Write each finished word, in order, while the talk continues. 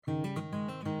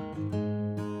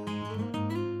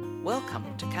Welcome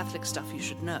to Catholic Stuff You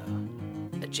Should Know,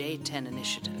 a J10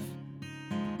 initiative.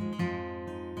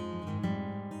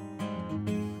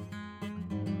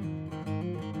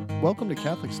 Welcome to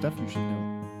Catholic Stuff You Should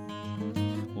Know.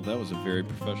 Well, that was a very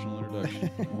professional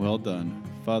introduction. Well done.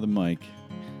 Father Mike.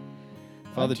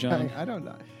 Father John. I don't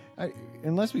know.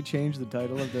 Unless we change the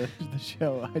title of the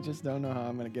show, I just don't know how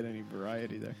I'm going to get any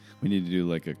variety there. We need to do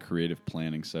like a creative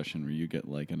planning session where you get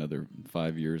like another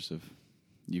 5 years of,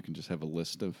 you can just have a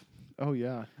list of Oh,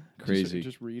 yeah. crazy.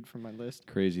 Just read from my list.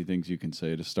 Crazy things you can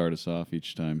say to start us off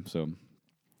each time.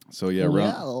 So yeah,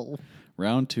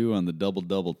 round two on the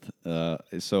double.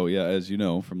 So yeah, as you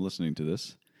know from listening to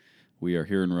this, we are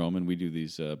here in Rome and we do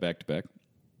these back to back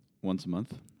once a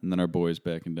month, and then our boys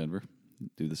back in Denver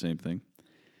do the same thing,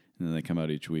 and then they come out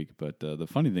each week. But the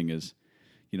funny thing is,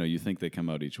 you think they come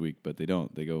out each week, but they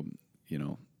don't. They go,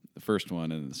 the first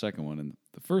one and the second one, and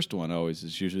the first one always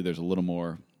is usually there's a little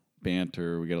more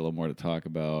banter. We got a little more to talk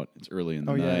about. It's early in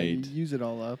the night. Yeah, you use it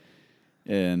all up.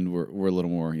 And we're a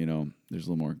little more, there's a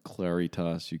little more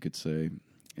claritas, you could say.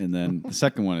 And then the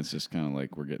second one, it's just kind of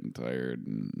like we're getting tired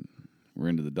and we're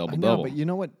into the double. But you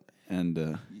know what? And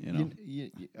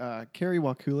Kerry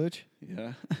Wakulich,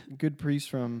 yeah, good priest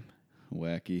from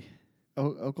wacky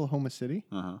Oklahoma City.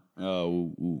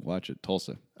 Oh, watch it,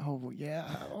 Tulsa. Oh yeah.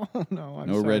 Oh no, I'm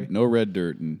no sorry. no red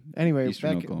dirt. And anyway,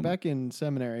 back in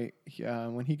seminary,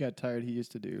 when he got tired, he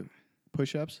used to do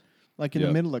push-ups. Like in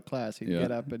the middle of class, he'd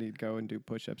get up and he'd go and do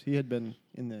push-ups. He had been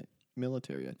in the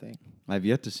military, I think. I've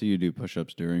yet to see you do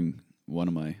push-ups during one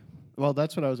of my. Well,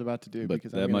 that's what I was about to do. But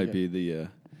because that might be the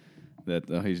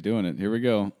he's doing it. Here we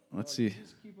go. Let's see.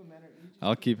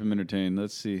 I'll keep him entertained.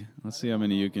 Let's see how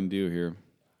many you can do here.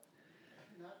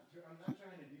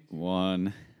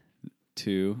 1,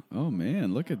 2. Oh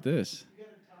man, look at this.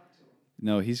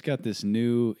 No, he's got this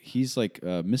new. He's like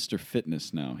Mr.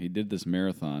 Fitness now. He did this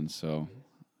marathon, so.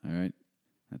 All right,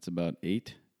 that's about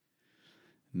 8.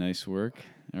 Nice work.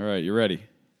 All right, you're ready.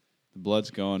 The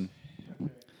blood's going.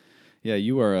 Yeah,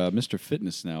 you are Mr.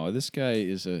 Fitness now. This guy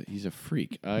he's a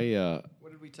freak.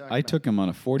 What did we talk about? I took him on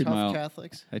a 40 Tough mile.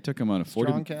 Catholics? I took him on a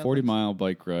 40 mile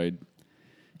bike ride.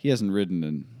 He hasn't ridden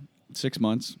in 6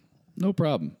 months. No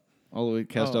problem. All the way to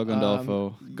Castel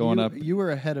Gandolfo, going up. You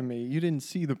were ahead of me. You didn't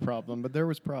see the problem, but there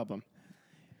was problem.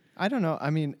 I don't know. I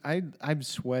mean, I'm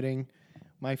sweating.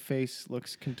 My face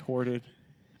looks contorted.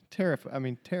 Terrible.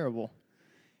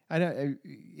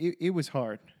 It was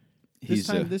hard. This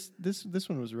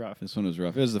one was rough. This one was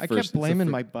rough. It was the I first. kept blaming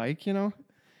my bike,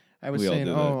 I was saying,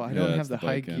 I don't have the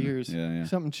high gears. Yeah.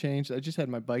 Something changed. I just had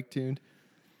my bike tuned.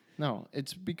 No,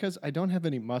 it's because I don't have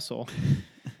any muscle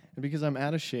and because I'm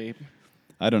out of shape.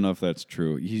 I don't know if that's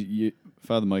true.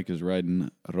 Father Mike is riding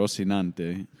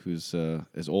Rocinante, who's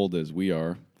as old as we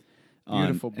are.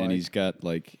 Beautiful bike. And he's got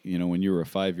when you were a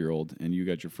 5-year-old and you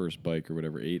got your first bike or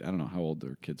whatever, 8. I don't know how old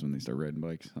are kids when they start riding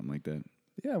bikes, something like that.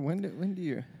 Yeah, when do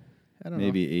you? I don't know.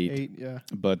 Maybe 8. 8, yeah.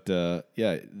 But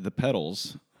the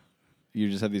pedals, you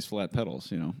just have these flat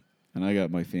pedals, And I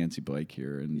got my fancy bike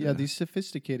here, and these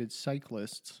sophisticated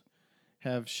cyclists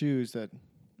have shoes that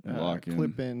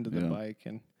clip into the bike,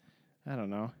 and I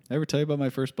don't know. I ever tell you about my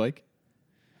first bike?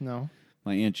 No.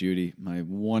 My Aunt Judy, my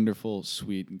wonderful,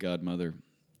 sweet godmother,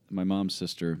 my mom's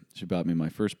sister, she bought me my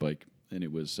first bike, and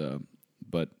it was,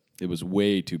 but it was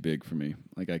way too big for me.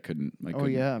 Like I couldn't. Oh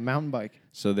yeah, mountain bike.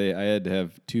 So I had to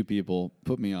have 2 people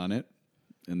put me on it,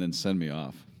 and then send me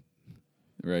off.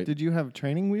 Right? Did you have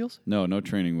training wheels? No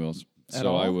training wheels. At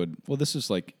so all? I would. Well, this is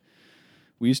like,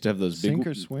 we used to have those Sink big.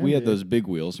 or swim, we had dude. those big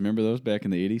wheels. Remember those back in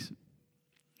the 80s?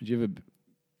 Did you have a?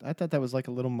 I thought that was like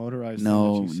a little motorized.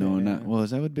 No, thing that you say, not. Well,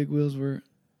 is that what big wheels were?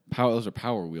 Those are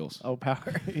power wheels. Oh,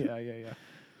 power. Yeah.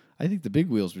 I think the big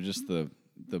wheels were just the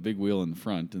big wheel in the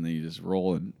front, and then you just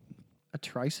roll and. A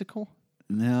tricycle?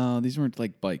 No, these weren't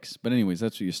like bikes. But anyways,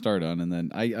 that's what you start on, and then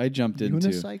I jumped into.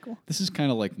 Unicycle? This is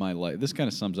kind of like my life. This kind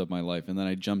of sums up my life, and then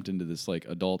I jumped into this like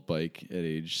adult bike at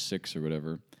age 6 or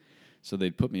whatever. So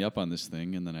they'd put me up on this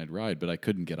thing, and then I'd ride, but I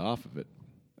couldn't get off of it.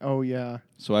 Oh yeah.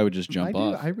 So I would just jump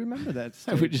off. I remember that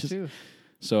I would stage too.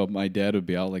 So my dad would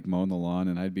be out like mowing the lawn,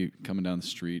 and I'd be coming down the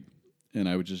street, and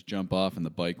I would just jump off, and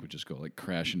the bike would just go like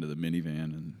crash into the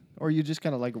minivan, and or you just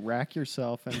kind of like rack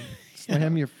yourself and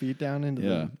slam your feet down into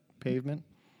the pavement.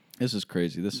 This is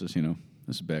crazy. This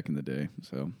is back in the day.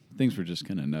 So things were just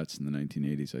kind of nuts in the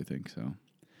 1980s, I think. So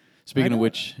speaking of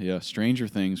which, Stranger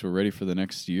Things, we're ready for the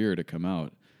next year to come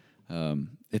out.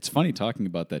 It's funny talking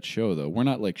about that show, though. We're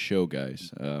not like show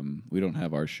guys. We don't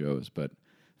have our shows, but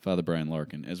Father Brian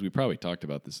Larkin, as we probably talked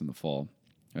about this in the fall.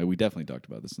 We definitely talked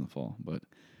about this in the fall, but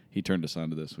he turned us on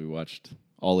to this. We watched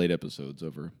all 8 episodes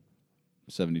over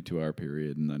 72-hour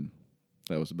period, and then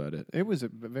That was about it. It was a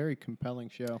very compelling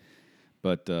show.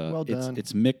 But Well done.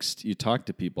 it's mixed. You talk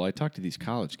to people. I talk to these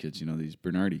college kids, these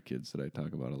Bernardi kids that I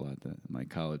talk about a lot, my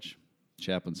college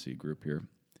chaplaincy group here,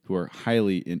 who are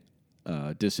highly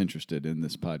disinterested in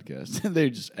this podcast. They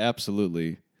just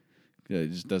absolutely, it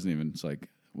just doesn't even, it's like,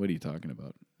 what are you talking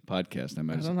about? Podcast.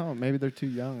 I don't know. Maybe they're too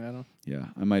young. I don't. Yeah,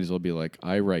 I might as well be like,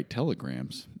 I write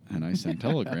telegrams and I send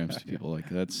telegrams to people. Like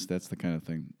that's the kind of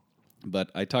thing.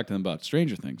 But I talked to them about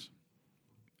Stranger Things,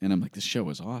 and I'm like, this show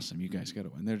is awesome. You guys got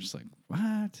to. And they're just like,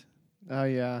 what? Oh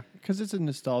yeah, because it's a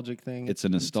nostalgic thing. It's a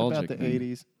nostalgic about the thing.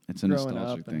 80s. It's a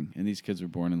nostalgic thing. And these kids were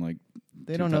born in like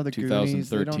they don't know the Goonies,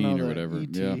 2013 they don't know or the whatever.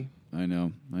 E.T. Yeah, I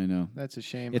know. That's a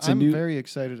shame. It's I'm very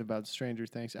excited about Stranger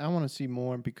Things. I want to see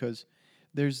more because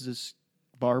there's this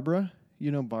Barbara.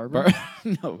 You know Barbara?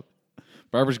 No.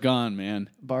 Barbara's gone, man.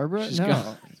 Barbara? She's no.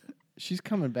 gone. She's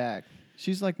coming back.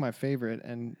 She's like my favorite,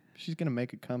 and she's going to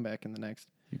make a comeback in the next.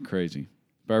 You're crazy.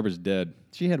 Barbara's dead.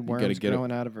 She had worms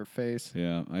growing out of her face.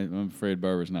 Yeah, I'm afraid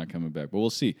Barbara's not coming back. But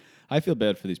we'll see. I feel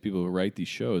bad for these people who write these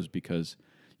shows because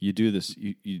you do this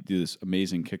you do this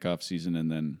amazing kickoff season,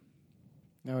 and then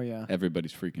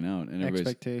everybody's freaking out. And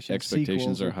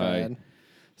expectations are high. Bad.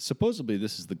 Supposedly,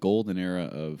 this is the golden era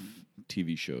of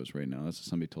TV shows right now. That's what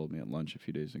somebody told me at lunch a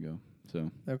few days ago. So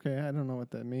okay, I don't know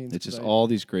what that means. it's just all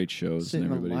these great shows. Sit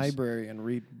and in a library and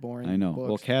read boring. I know. Books.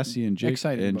 Well, Cassie and Jake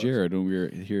and books. Jared, when we were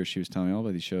here, she was telling me all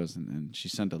about these shows, and she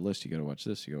sent a list. You got to watch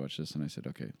this. You got to watch this. And I said,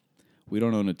 okay, we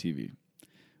don't own a TV.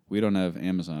 We don't have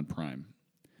Amazon Prime.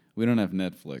 We don't have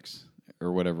Netflix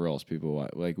or whatever else people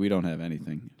watch. Like we don't have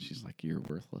anything. She's like, you're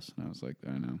worthless. And I was like,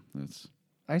 I know.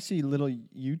 I see little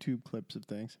YouTube clips of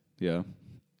things. Yeah.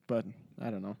 But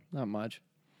I don't know. Not much.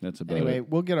 That's about Anyway, it.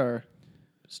 we'll get our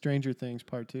Stranger Things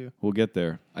Part 2. We'll get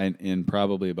there in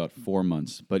probably about 4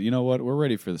 months. But you know what? We're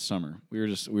ready for the summer. We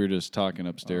were just talking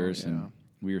upstairs, and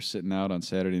we were sitting out on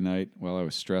Saturday night while I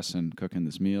was stressing cooking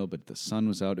this meal. But the sun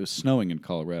was out. It was snowing in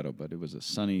Colorado, but it was a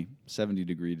sunny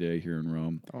 70-degree day here in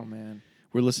Rome. Oh man,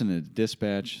 we're listening to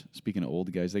Dispatch. Speaking of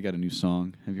old guys, they got a new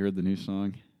song. Have you heard the new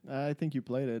song? I think you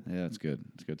played it. Yeah, it's good.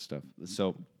 It's good stuff.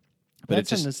 So. But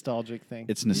that's a nostalgic thing.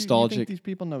 It's nostalgic. You think these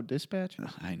people know Dispatch?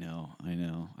 I know.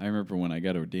 I remember when I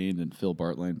got ordained and Phil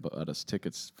Bartline bought us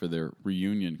tickets for their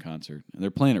reunion concert. And they're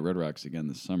playing at Red Rocks again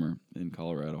this summer in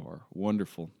Colorado, our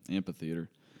wonderful amphitheater.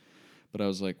 But I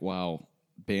was like, wow,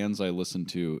 bands I listened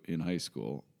to in high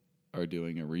school are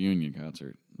doing a reunion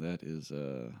concert. That's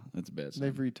a bad sign.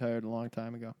 They've retired a long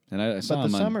time ago. And I saw but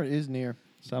the summer is near.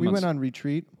 We went on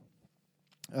retreat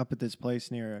up at this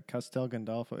place near Castel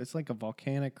Gandolfo. It's like a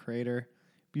volcanic crater.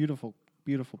 Beautiful,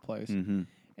 beautiful place. Mm-hmm.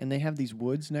 And they have these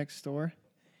woods next door.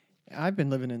 I've been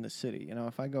living in the city.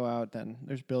 If I go out, then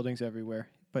there's buildings everywhere.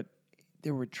 But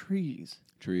there were trees.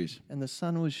 And the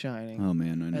sun was shining. Oh,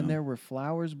 man, I know. And there were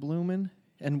flowers blooming.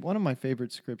 And one of my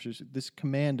favorite scriptures, this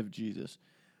command of Jesus,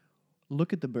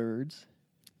 look at the birds.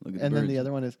 And then the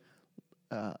other one is,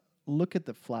 look at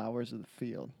the flowers of the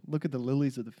field. Look at the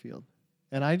lilies of the field.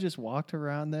 And I just walked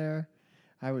around there.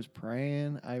 I was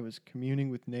praying. I was communing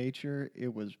with nature.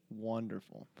 It was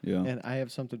wonderful. Yeah. And I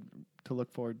have something to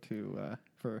look forward to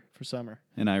for summer.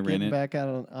 And I ran Getting back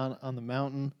out on the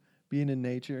mountain, being in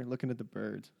nature, looking at the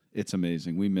birds. It's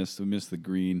amazing. We miss the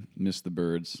green, miss the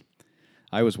birds.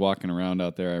 I was walking around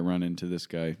out there. I run into this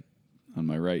guy on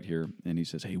my right here, and he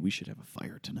says, "Hey, we should have a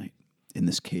fire tonight in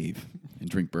this cave and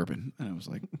drink bourbon." And I was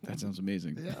like, "That sounds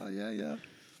amazing." Yeah.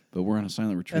 But we're on a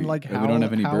silent retreat. And like we don't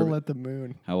have any bourbon. Howl at the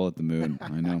moon. Howl at the moon.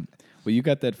 I know. Well, you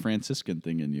got that Franciscan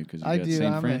thing in you because you got do. St.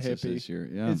 I'm Francis a hippie. this year.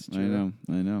 Yeah, It's true.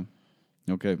 I know.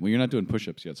 Okay. Well, you're not doing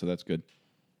push-ups yet, so that's good.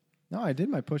 No, I did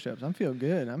my push-ups. I'm feeling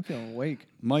good. I'm feeling awake.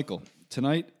 Michael,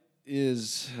 tonight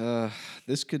is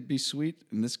this could be sweet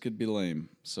and this could be lame.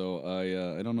 So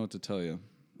I don't know what to tell you.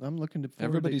 I'm looking to forward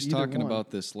Everybody's to either talking one. about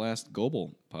this last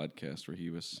Goebel podcast where he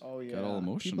was got all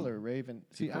emotional. People are raving.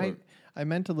 See, People I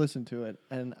meant to listen to it,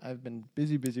 and I've been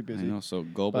busy. I know. So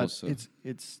Goebel's but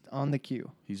it's on the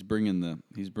queue. he's bringing the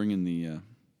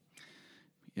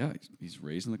he's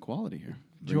raising the quality here.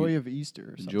 Joy of Easter.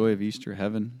 Or The something. joy of Easter,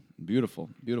 heaven, beautiful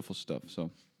stuff.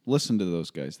 So listen to those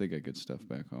guys; they got good stuff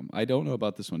back home. I don't know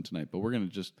about this one tonight, but we're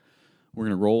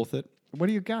gonna roll with it. What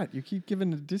do you got? You keep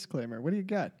giving a disclaimer. What do you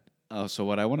got? So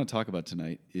what I want to talk about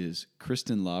tonight is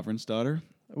Kristen Lavransdatter.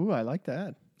 Ooh, I like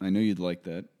that. I know you'd like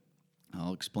that.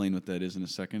 I'll explain what that is in a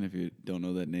second if you don't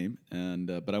know that name. And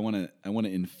but I want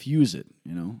to infuse it,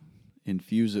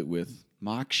 infuse it with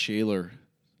Max Shaler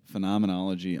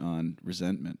phenomenology on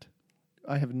resentment.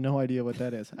 I have no idea what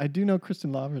that is. I do know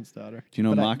Kristen Lavransdatter. Do you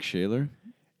know but Max Shaler?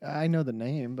 I know the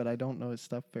name, but I don't know his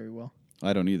stuff very well.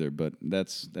 I don't either, but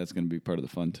that's going to be part of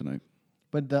the fun tonight.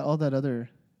 But all that other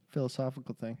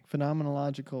philosophical thing.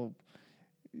 Phenomenological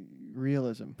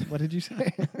realism. What did you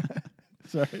say?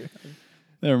 Sorry.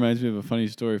 That reminds me of a funny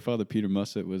story. Father Peter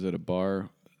Mussett was at a bar.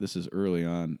 This is early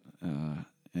on,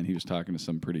 and he was talking to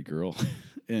some pretty girl,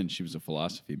 and she was a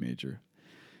philosophy major,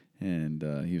 and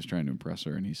he was trying to impress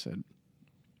her, and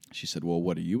she said, "Well,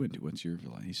 what are you into? What's your?"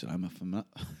 He said, "I'm a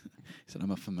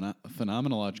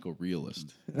phenomenological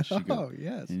realist." And she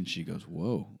yes. And she goes,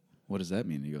 "Whoa, what does that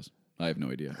mean?" And he goes, "I have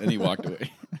no idea," and he walked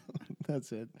away.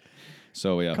 That's it.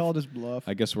 So yeah, Called his bluff.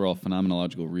 I guess we're all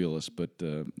phenomenological realists, but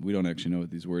we don't actually know what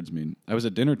these words mean. I was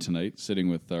at dinner tonight, sitting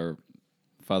with our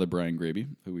Father Brian Graby,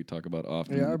 who we talk about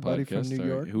often. Yeah, in the our buddy podcast, from New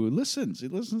York. who listens. He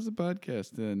listens to the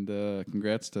podcast, and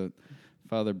congrats to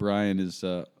Father Brian. Is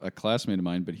a classmate of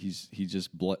mine, but he just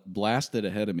blasted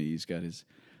ahead of me. He's got his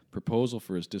proposal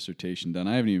for his dissertation done.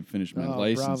 I haven't even finished my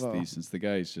license bravo. thesis. The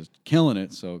guy's just killing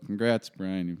it. So congrats,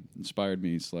 Brian. You inspired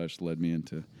me / led me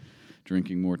into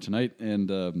drinking more tonight,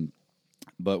 and.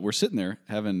 But we're sitting there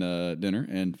having dinner,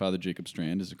 and Father Jacob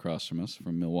Strand is across from us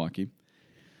from Milwaukee,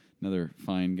 another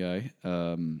fine guy.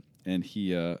 And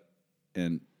he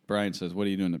and Brian says, "What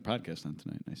are you doing the podcast on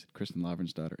tonight?" And I said, "Kristen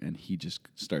Lavransdatter," and he just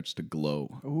starts to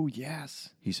glow. Oh yes,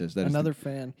 He says, "That another is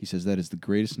fan." He says, "That is the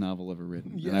greatest novel ever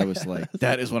written." Yes. And I was like,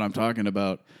 "That is what I'm talking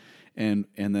about." And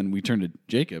then we turned to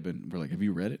Jacob, and we're like, "Have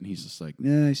you read it?" And he's just like,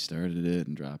 "Nah, I started it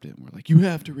and dropped it." And we're like, "You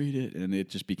have to read it." And it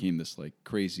just became this like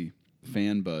crazy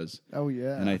fan buzz. Oh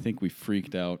yeah. And I think we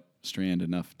freaked out Strand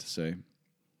enough to say,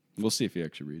 we'll see if he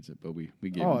actually reads it, but we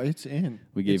gave Oh, him, it's in.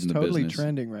 we gave It's him the totally business.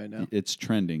 trending right now. It's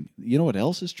trending. You know what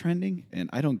else is trending? And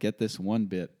I don't get this one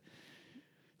bit.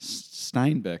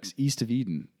 Steinbeck's East of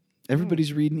Eden.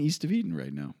 Everybody's reading East of Eden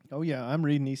right now. Oh yeah, I'm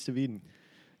reading East of Eden.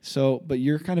 So, but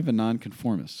you're kind of a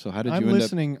nonconformist. So how did I'm you end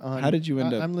listening up? on. How did you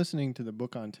end up? I'm listening to the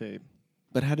book on tape.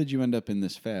 But how did you end up in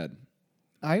this fad?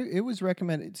 It was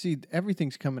recommended. See,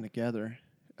 everything's coming together.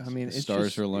 I mean, The it's stars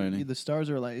just, are aligning. The stars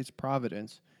are aligning. It's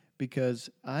providence, because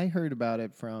I heard about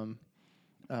it from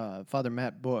Father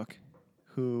Matt Book,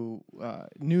 who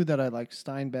knew that I liked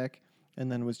Steinbeck,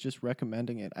 and then was just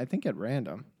recommending it. I think at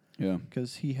random, Yeah.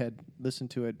 because he had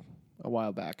listened to it a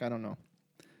while back. I don't know.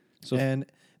 So And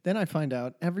then I find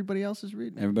out everybody else is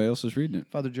reading it. everybody else is reading it.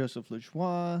 Father Joseph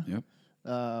Lejoie,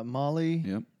 Yep. Molly.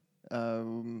 Yep.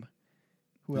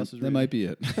 Who else is That reading? might be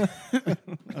it.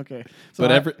 Okay.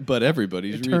 So but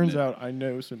everybody's it reading turns it. out I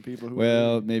know some people who are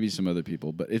Well, reading maybe some other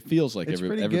people, but it feels like it. It's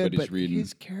pretty everybody's good, but reading.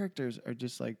 his characters are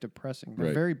just like depressing. They're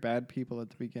Right. very bad people at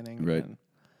the beginning. Right.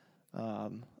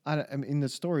 And, I mean, the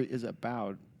story is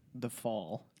about the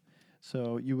fall,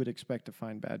 so you would expect to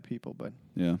find bad people, but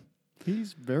Yeah.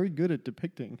 he's very good at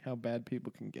depicting how bad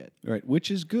people can get. Right, which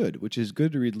is good. Which is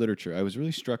good to read literature. I was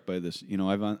really struck by this. You know,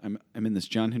 I'm in this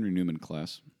John Henry Newman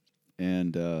class,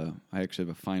 and I actually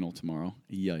have a final tomorrow.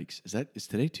 Yikes! Is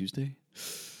today Tuesday?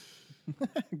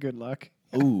 Good luck.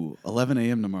 Ooh, 11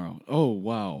 a.m. tomorrow. Oh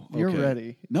wow, You're okay.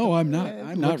 ready. No, I'm not. It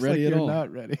I'm not looks ready like at you're all.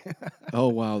 Not ready. Oh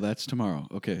wow, that's tomorrow.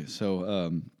 Okay,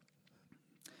 so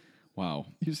wow.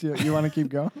 You want to keep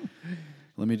going?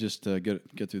 Let me just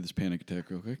get through this panic attack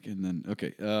real quick, and then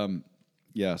okay.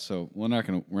 Yeah, so we're not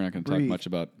gonna talk Breathe. much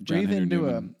about John Breathe Henry into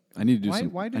Newman. I need to do Why?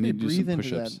 some. Why I did need they to do some breathe into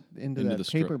push-ups that that the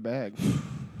paper bag?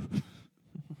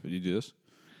 Did you do this?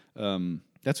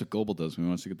 That's what Goebel does when he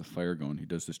wants to get the fire going. He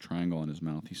does this triangle in his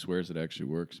mouth. He swears it actually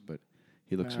works, but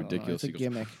he looks I don't know, ridiculous. It's a He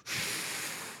goes, gimmick.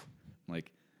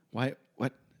 like, why?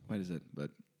 What? Why does it?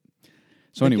 But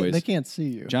so, anyways, they can't see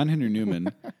you. John Henry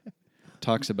Newman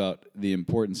talks about the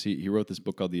importance. He wrote this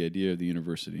book called The Idea of the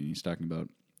University, and he's talking about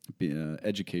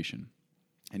education.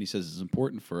 And he says it's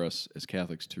important for us as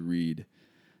Catholics to read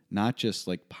not just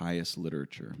like pious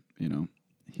literature, you know.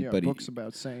 Books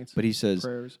about saints. But he says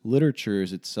prayers. literature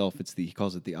is itself, he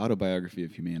calls it the autobiography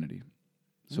of humanity.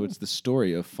 So it's the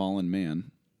story of fallen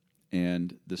man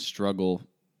and the struggle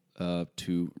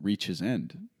to reach his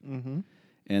end. Mm-hmm.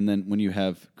 And then when you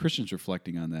have Christians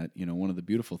reflecting on that, you know, one of the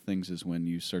beautiful things is when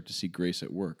you start to see grace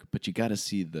at work. But you got to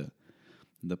see the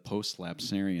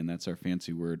post-lapsarian, that's our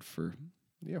fancy word for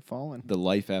Fallen. the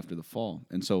life after the fall.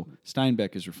 And so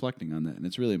Steinbeck is reflecting on that, and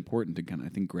it's really important to kind of, I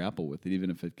think, grapple with it,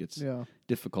 even if it gets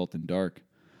difficult and dark.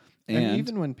 And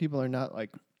even when people are not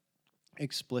like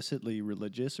explicitly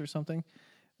religious or something,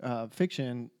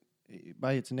 fiction,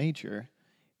 by its nature,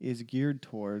 is geared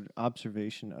toward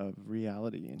observation of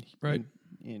reality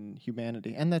in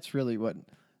humanity, and that's really what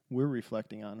we're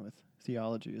reflecting on with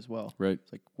theology as well. Right.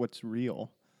 It's like what's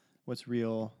real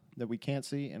that we can't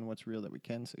see, and what's real that we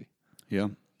can see. Yeah.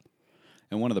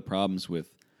 And one of the problems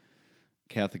with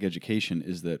Catholic education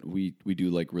is that we do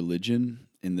like religion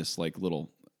in this like little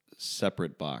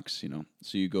separate box,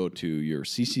 So you go to your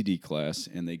CCD class,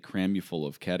 and they cram you full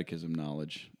of catechism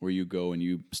knowledge, where you go and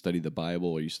you study the Bible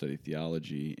or you study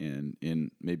theology, and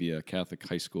in maybe a Catholic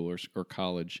high school or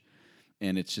college,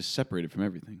 and it's just separated from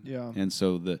everything. Yeah. And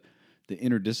so the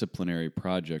interdisciplinary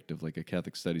project of like a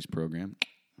Catholic studies program,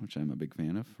 which I'm a big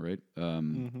fan of, right?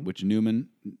 Which Newman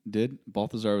did.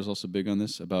 Balthazar was also big on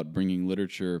this, about bringing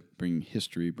literature, bringing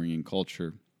history, bringing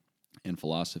culture, and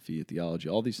philosophy, theology,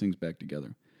 all these things back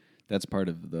together. That's part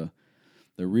of the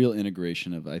real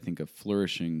integration of, I think, a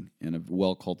flourishing and a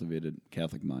well-cultivated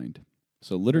Catholic mind.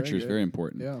 So literature is very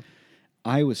important. Yeah.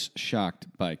 I was shocked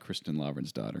by Kristin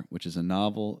Lavransdatter, which is a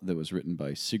novel that was written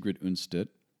by Sigrid Undset,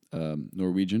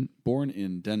 Norwegian, born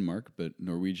in Denmark, but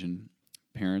Norwegian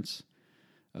parents.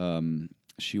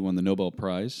 She won the Nobel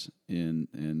Prize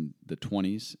in the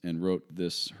 20s and wrote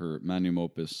her magnum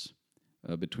opus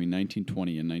between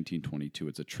 1920 and 1922.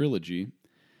 It's a trilogy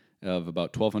of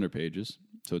about 1,200 pages,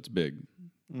 so it's big.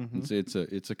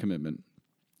 It's a commitment.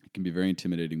 It can be very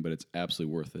intimidating, but it's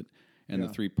absolutely worth it. And the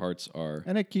 3 parts are...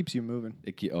 And it keeps you moving.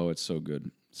 It's so good.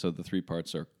 So the 3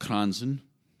 parts are Kransen.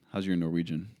 How's your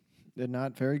Norwegian? They're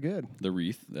not very good. The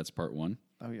wreath, that's part 1.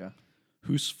 Oh, yeah.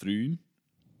 Husfrun,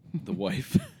 the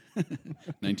wife,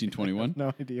 1921.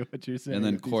 No idea what you're saying. And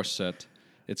then Korset.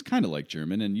 It's kind of like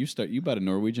German, and you bought a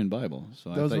Norwegian Bible. So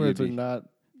those words are not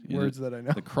words that I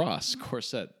know. The cross,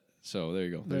 Korset. So there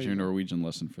you go. There's your Norwegian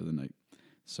lesson for the night.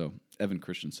 So Evan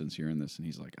Christensen's hearing this, and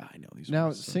he's like, I know these now,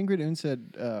 words. Now, Sigrid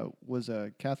Undset was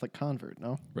a Catholic convert,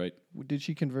 no? Right. Did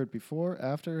she convert before,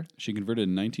 after? She converted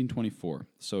in 1924.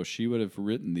 So she would have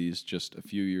written these just a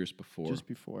few years before. Just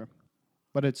before.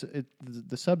 But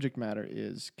the subject matter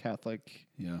is Catholic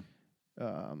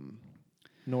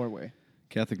Norway.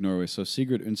 Catholic Norway. So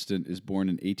Sigrid Undset is born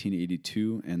in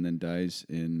 1882 and then dies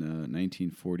in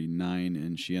 1949,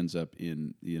 and she ends up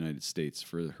in the United States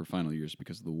for her final years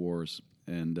because of the wars.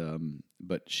 And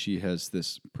but she has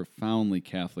this profoundly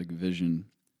Catholic vision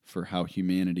for how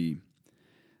humanity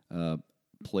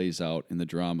plays out in the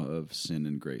drama of sin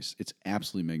and grace. It's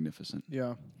absolutely magnificent.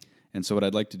 Yeah. And so what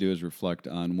I'd like to do is reflect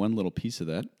on one little piece of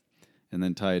that, and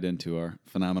then tie it into our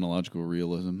phenomenological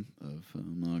realism of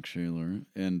Max Scheler.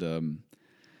 And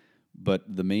but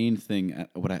the main thing,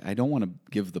 what I don't want to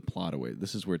give the plot away.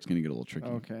 This is where it's going to get a little tricky.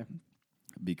 Okay.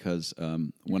 Because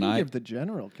you can give the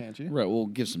general, can't you? Right, we'll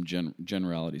give some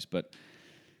generalities. But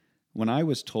when I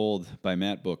was told by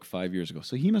Matt Book 5 years ago,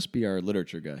 so he must be our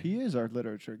literature guy. He is our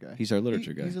literature guy. He's our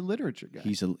literature guy. He's a literature guy.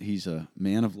 He's a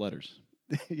man of letters.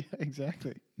 Yeah,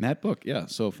 exactly. Matt Book, yeah.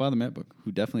 So Father Matt Book,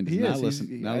 who definitely does not listen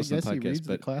to the podcast, he reads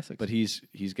the classics. But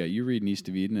he's got you reading East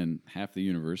of Eden and half the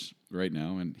universe right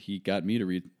now, and he got me to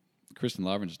read Kristin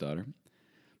Lavransdatter.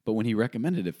 But when he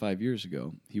recommended it 5 years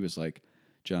ago, he was like,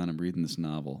 John, I'm reading this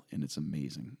novel, and it's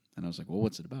amazing. And I was like, well,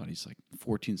 what's it about? He's like,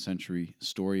 14th century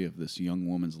story of this young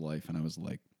woman's life. And I was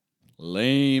like,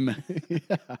 lame.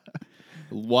 Yeah.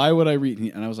 Why would I read?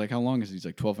 And I was like, how long is it? He's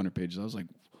like, 1,200 pages. I was like,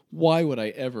 why would I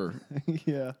ever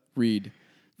read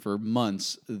for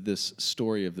months this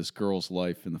story of this girl's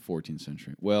life in the 14th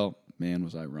century? Well, man,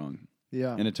 was I wrong.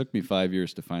 Yeah. And it took me 5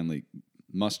 years to finally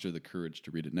muster the courage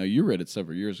to read it. Now, you read it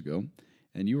several years ago,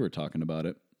 and you were talking about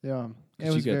it. Yeah.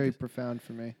 It was very profound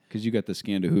for me. Because you got the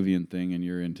Scandinavian thing, and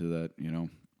you're into that,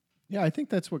 Yeah, I think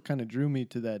that's what kind of drew me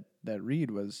to that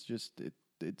read was just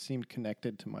it seemed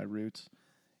connected to my roots.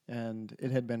 And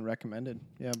it had been recommended,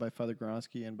 by Father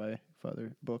Gronsky and by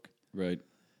Father Book. Right.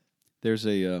 There's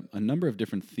a number of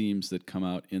different themes that come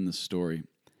out in the story,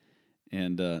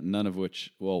 and one of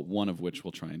which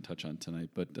we'll try and touch on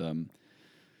tonight. But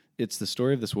it's the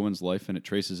story of this woman's life, and it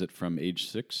traces it from age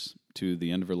 6 to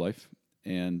the end of her life.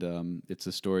 And it's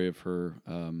the story of her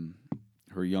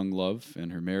young love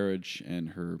and her marriage and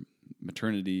her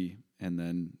maternity, and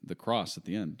then the cross at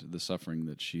the end, the suffering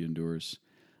that she endures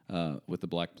with the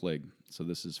Black Plague. So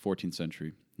this is 14th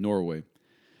century Norway.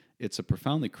 It's a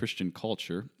profoundly Christian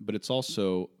culture, but it's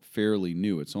also fairly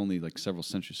new. It's only like several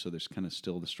centuries, so there's kind of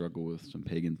still the struggle with some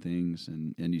pagan things,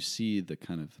 and you see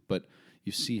but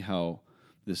you see how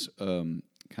this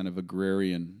kind of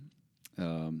agrarian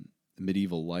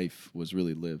medieval life was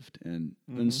really lived. And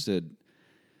instead,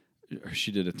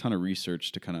 she did a ton of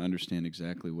research to kind of understand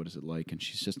exactly what is it like, and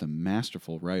she's just a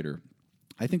masterful writer.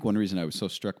 I think one reason I was so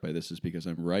struck by this is because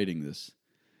I'm writing this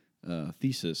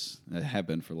thesis, I have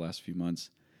been for the last few months,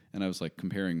 and I was like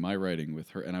comparing my writing with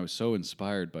her, and I was so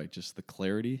inspired by just the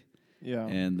clarity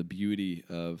and the beauty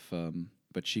of,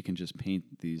 but she can just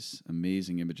paint these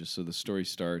amazing images. So the story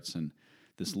starts, and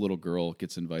this little girl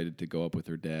gets invited to go up with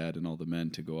her dad and all the men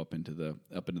to go up into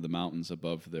the mountains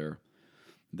above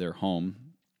their home,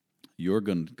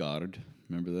 Jørgengard,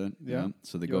 Remember that? Yeah.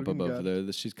 So they go up above Jörgen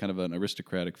there. She's kind of an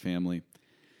aristocratic family,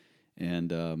 and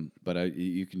but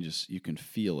you can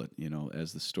feel it,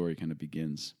 as the story kind of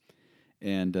begins,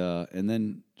 and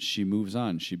then she moves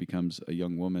on. She becomes a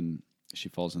young woman. She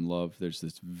falls in love. There's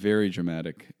this very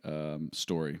dramatic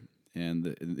story, and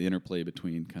the interplay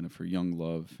between kind of her young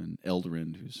love and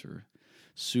Elrond, who's her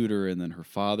suitor, and then her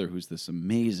father, who's this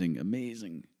amazing,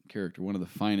 amazing character. One of the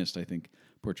finest, I think,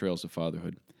 portrayals of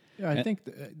fatherhood. Yeah, I think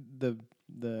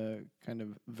the kind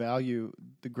of value,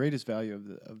 the greatest value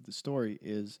of the story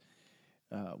is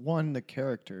one, the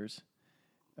characters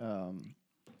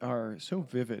are so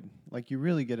vivid. Like you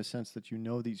really get a sense that you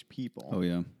know these people. Oh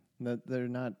yeah. That they're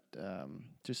not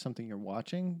just something you're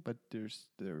watching, but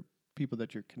they're people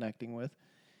that you're connecting with.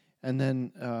 And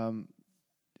then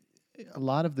a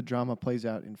lot of the drama plays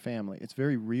out in family. It's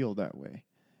very real that way.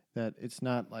 That it's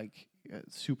not like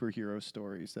superhero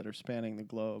stories that are spanning the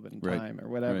globe and time or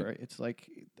whatever. Right. It's like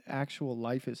actual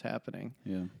life is happening.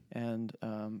 Yeah. And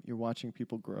you're watching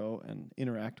people grow and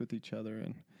interact with each other,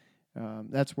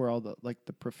 and that's where all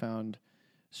the profound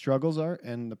struggles are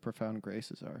and the profound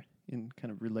graces are in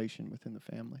kind of relation within the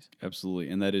families. Absolutely,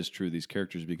 and that is true. These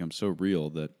characters become so real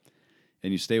that,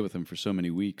 and you stay with them for so many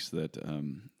weeks that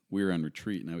we were on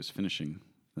retreat, and I was finishing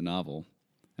the novel,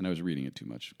 and I was reading it too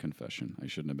much. Confession, I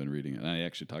shouldn't have been reading it. And I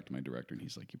actually talked to my director, and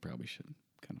he's like, "You probably should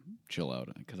kind of chill out,"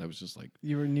 because I was just like,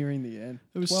 you were nearing the end.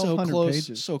 It was so close,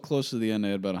 pages. so close to the end. I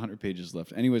had about 100 pages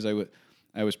left. Anyways,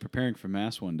 I was preparing for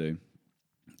Mass one day,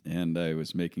 and I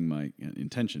was making my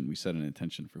intention. We set an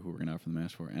intention for who we're going to offer the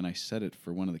Mass for, and I set it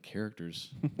for one of the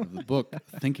characters of the book,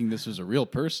 thinking this was a real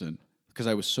person, because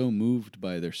I was so moved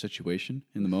by their situation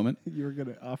in the moment. You were going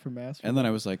to offer Mass for And then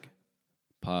I was like,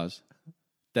 pause.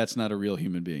 That's not a real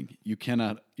human being. You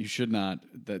should not,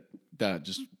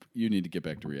 you need to get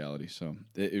back to reality. So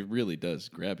it really does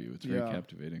grab you. It's very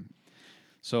captivating.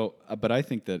 So, but I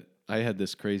think that I had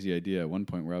this crazy idea at one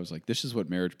point where I was like, this is what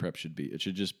marriage prep should be. It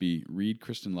should just be read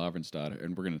Kristin Lavransdatter,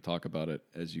 and we're going to talk about it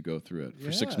as you go through it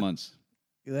for 6 months.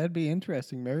 That'd be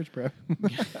interesting, marriage prep.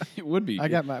 It would be. I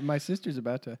got my sister's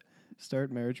about to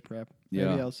start marriage prep.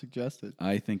 Maybe I'll suggest it.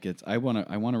 I think I want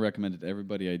to recommend it to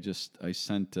everybody.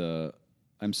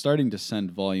 I'm starting to send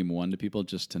volume 1 to people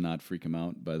just to not freak them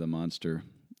out by the monster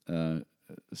size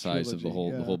Trilogy,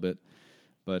 the whole bit.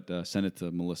 But sent it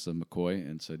to Melissa McCoy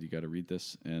and said, you got to read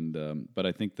this. And but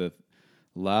I think that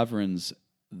Lavrans,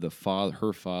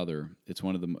 her father, it's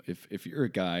one of the if you're a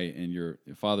guy and you're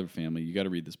a father of a family, you got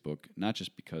to read this book, not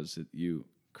just because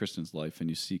Kristin's life, and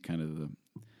you see kind of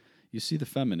the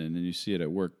feminine and you see it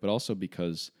at work, but also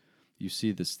because you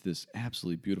see this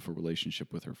absolutely beautiful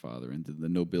relationship with her father and the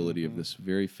nobility of this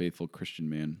very faithful Christian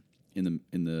man in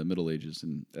the Middle Ages.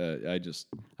 And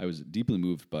I was deeply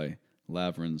moved by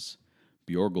Lavrans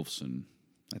Bjorgulfsson,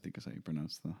 I think is how you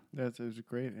pronounce it was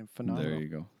great and phenomenal. There you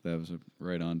go. That was a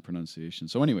right-on pronunciation.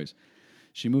 So anyways,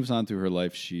 she moves on through her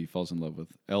life. She falls in love with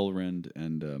Elrond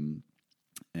and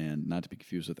not to be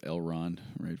confused with Elrond,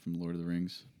 right, from Lord of the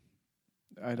Rings.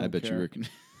 I bet care. you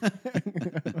were.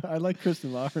 I like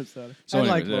Kristin Lavransdatter. So I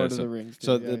anyways, like Lord of the Rings.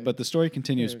 Too. But the story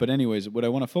continues. Yeah. But anyways, what I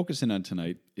want to focus in on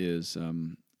tonight is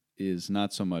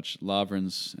not so much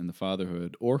Lavrans and the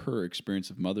fatherhood or her experience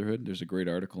of motherhood. There's a great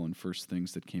article in First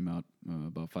Things that came out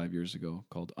about 5 years ago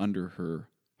called "Under Her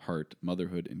Heart: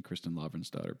 Motherhood in Kristin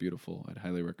Lavransdatter." Beautiful. I'd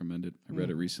highly recommend it. I read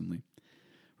it recently,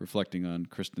 reflecting on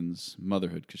Kristin's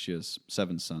motherhood because she has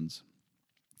 7 sons.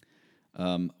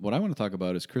 What I want to talk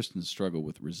about is Kristin's struggle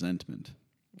with resentment.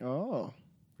 Oh.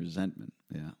 Resentment,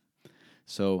 yeah.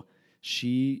 So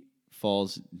she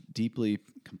falls deeply,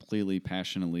 completely,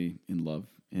 passionately in love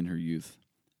in her youth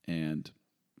and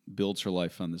builds her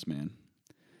life on this man.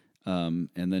 And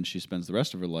then she spends the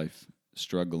rest of her life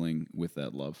struggling with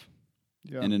that love.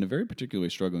 Yeah. And in a very particular way,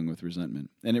 struggling with resentment.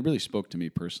 And it really spoke to me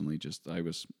personally.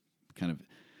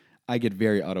 I get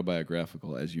very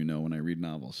autobiographical, as you know, when I read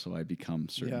novels. So I become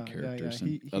certain characters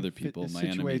and other people. My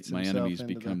enemies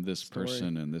become this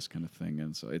person and this kind of thing.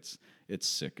 And so it's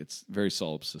sick. It's very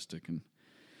solipsistic. And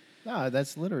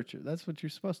that's literature. That's what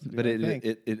you're supposed to do. But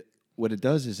it what it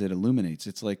does is it illuminates.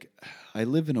 It's like I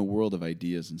live in a world of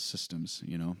ideas and systems,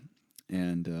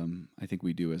 and I think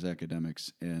we do as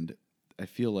academics. And I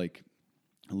feel like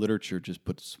literature just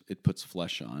puts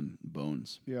flesh on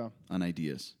bones, on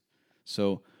ideas.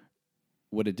 So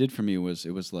what it did for me was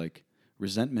it was like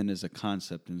resentment is a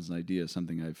concept and is an idea,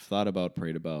 something I've thought about,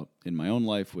 prayed about in my own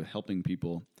life with helping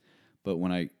people. But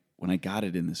when I got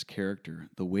it in this character,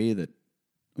 the way that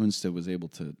Unstead was able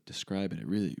to describe it, it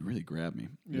really grabbed me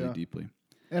really deeply.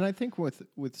 And I think with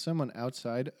someone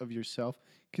outside of yourself,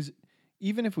 because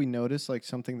even if we notice like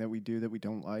something that we do that we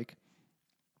don't like,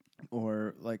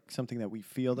 or like something that we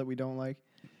feel that we don't like,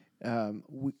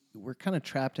 we're kind of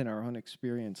trapped in our own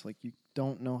experience. Like you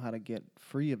don't know how to get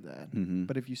free of that. Mm-hmm.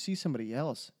 But if you see somebody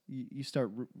else, you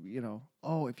start,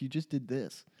 oh, if you just did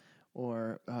this,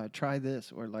 or try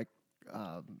this, or like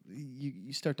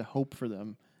you start to hope for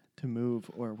them to move,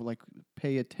 or like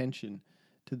pay attention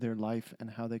to their life and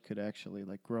how they could actually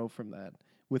like grow from that,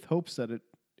 with hopes that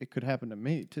it could happen to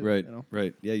me too. Right, You know?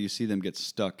 right. Yeah, you see them get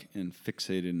stuck and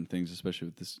fixated in things, especially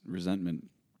with this resentment,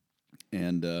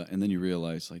 and then you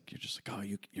realize like you're just like,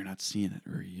 oh, you're not seeing it,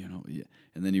 or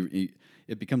and then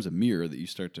it becomes a mirror that you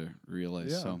start to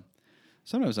realize. Yeah. So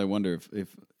sometimes I wonder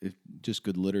if just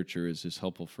good literature is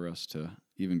helpful for us to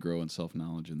even grow in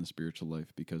self-knowledge in the spiritual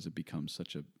life, because it becomes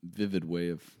such a vivid way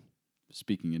of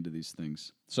speaking into these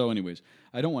things. So anyways,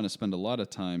 I don't want to spend a lot of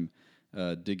time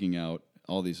digging out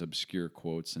all these obscure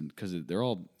quotes, and because they're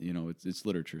all, it's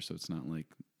literature, so it's not like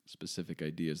specific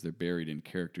ideas. They're buried in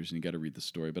characters, and you got to read the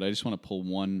story. But I just want to pull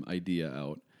one idea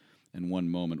out and one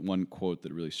moment, one quote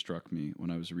that really struck me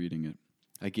when I was reading it.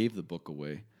 I gave the book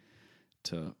away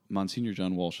to Monsignor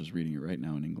John Walsh is reading it right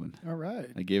now in England. All right.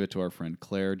 I gave it to our friend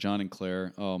Claire, John and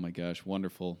Claire. Oh my gosh,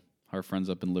 wonderful. Our friends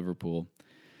up in Liverpool.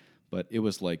 But it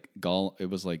was like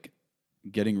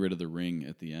getting rid of the ring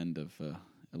at the end of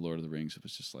Lord of the Rings. It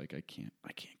was just like I can't.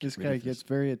 This guy gets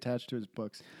very attached to his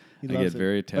books. I get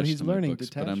very attached. But he's to my learning books,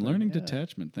 detachment. But I'm learning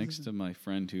detachment thanks to my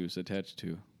friend who's attached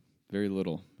to very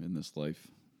little in this life.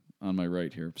 On my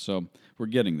right here, so we're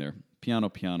getting there. Piano,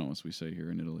 piano, as we say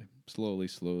here in Italy. Slowly,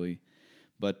 slowly.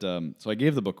 But so I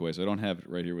gave the book away, so I don't have it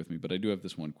right here with me. But I do have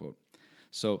this one quote.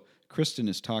 So Kristen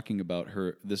is talking about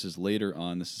her. This is later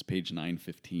on. This is page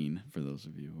 915 for those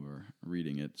of you who are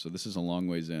reading it. So this is a long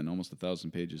ways in, almost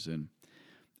 1,000 pages in.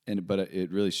 But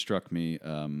it really struck me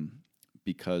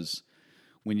because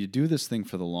when you do this thing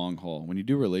for the long haul, when you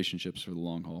do relationships for the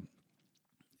long haul,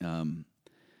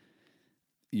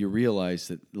 you realize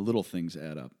that the little things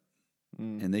add up,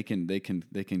 and they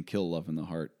can kill love in the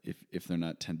heart if they're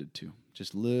not tended to.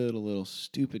 Just little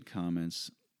stupid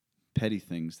comments, petty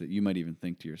things that you might even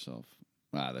think to yourself,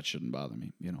 that shouldn't bother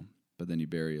me, But then you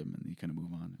bury them and you kind of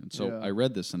move on. And so I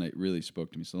read this and it really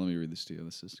spoke to me. So let me read this to you.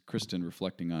 This is Kristen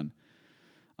reflecting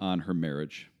on her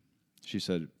marriage. She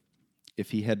said,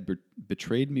 "If he had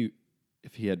betrayed me,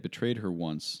 if he had betrayed her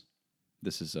once,"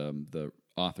 this is the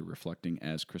author reflecting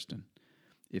as Kristen.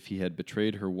 "If he had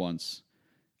betrayed her once,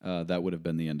 that would have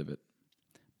been the end of it.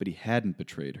 But he hadn't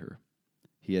betrayed her.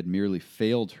 He had merely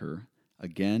failed her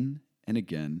again and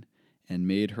again and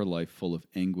made her life full of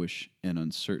anguish and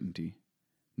uncertainty.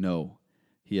 No,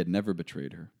 he had never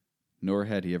betrayed her, nor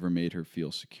had he ever made her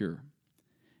feel secure.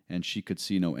 And she could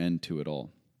see no end to it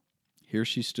all. Here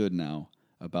she stood now,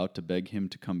 about to beg him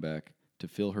to come back, to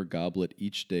fill her goblet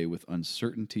each day with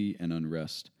uncertainty and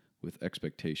unrest, with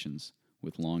expectations,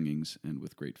 with longings, and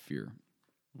with great fear."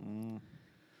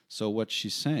 So what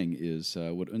she's saying is,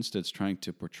 what Unsted's trying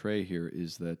to portray here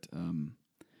is that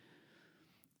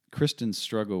Kristen's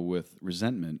struggle with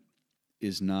resentment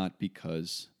is not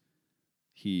because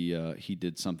he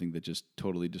did something that just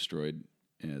totally destroyed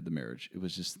the marriage. It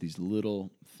was just these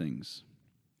little things.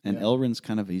 And Elrin's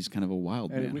kind of a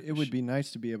wild man. It would be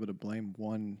nice to be able to blame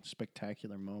one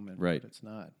spectacular moment, right? But it's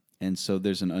not. And so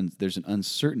there's an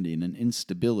uncertainty and an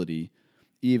instability,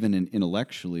 even in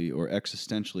intellectually or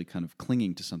existentially, kind of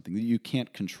clinging to something that you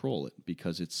can't control it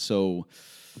because it's so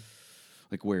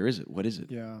like, where is it? What is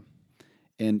it? Yeah.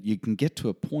 And you can get to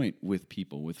a point with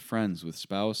people, with friends, with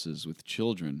spouses, with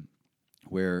children,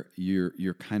 where you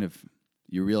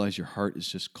realize your heart is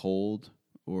just cold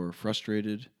or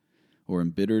frustrated or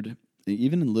embittered,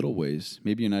 even in little ways.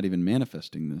 Maybe you're not even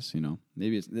manifesting this,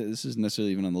 Maybe this isn't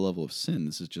necessarily even on the level of sin.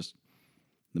 This is just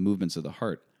the movements of the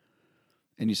heart.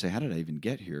 And you say, how did I even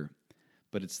get here?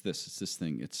 But it's this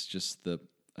thing. It's just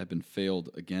I've been failed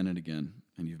again and again,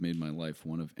 and you've made my life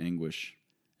one of anguish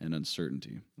and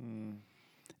uncertainty.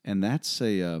 And that's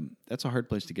a hard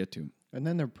place to get to. And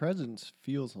then their presence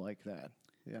feels like that,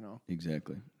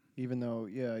 Exactly. Even though,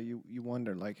 you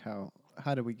wonder, like, how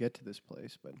did we get to this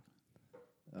place? But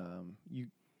you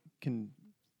can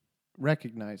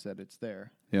recognize that it's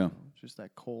there. Yeah. Just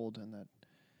that cold and that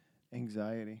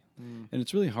anxiety. And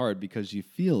it's really hard because you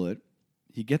feel it,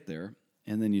 you get there,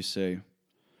 and then you say,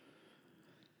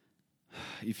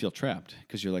 you feel trapped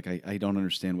because you're like, I don't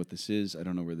understand what this is. I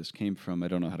don't know where this came from. I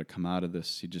don't know how to come out of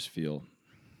this. You just feel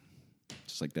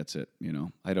just like that's it.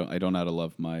 I don't know how to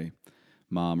love my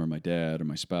mom or my dad or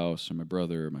my spouse or my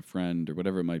brother or my friend or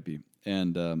whatever it might be.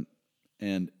 And on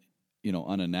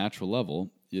a natural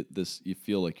level, you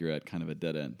feel like you're at kind of a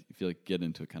dead end. You feel like you get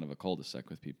into a kind of a cul-de-sac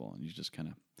with people, and you just kind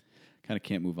of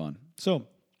can't move on. So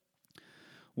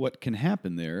what can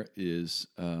happen there is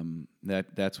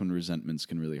that's when resentments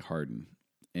can really harden.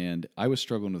 And I was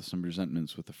struggling with some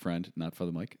resentments with a friend, not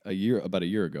Father Mike, about a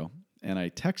year ago, and I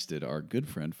texted our good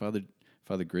friend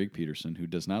Father Greg Peterson, who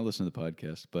does not listen to the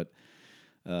podcast, but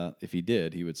if he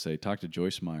did, he would say, talk to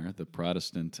Joyce Meyer, the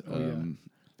Protestant,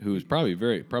 who is probably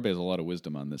has a lot of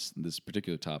wisdom on this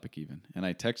particular topic even. And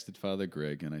I texted Father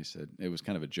Greg, and I said, it was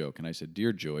kind of a joke, and I said,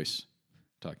 Dear Joyce,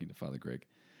 talking to Father Greg,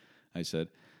 I said,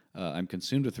 I'm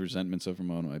consumed with resentments over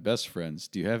one of my best friends.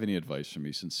 Do you have any advice for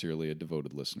me? Sincerely, a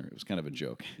devoted listener. It was kind of a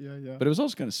joke. Yeah. But it was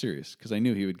also kind of serious because I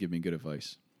knew he would give me good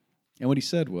advice. And what he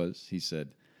said was, he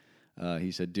said,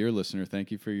 Dear listener,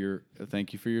 thank you for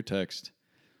your text.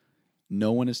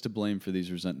 No one is to blame for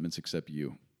these resentments except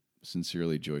you.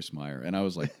 Sincerely, Joyce Meyer. And I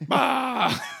was like,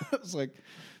 bah! I was like,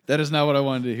 that is not what I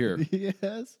wanted to hear.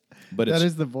 Yes. But that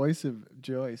is the voice of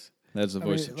Joyce. That's the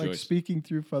voice of like Joyce. Speaking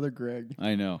through Father Greg.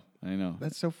 I know.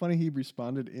 That's so funny. He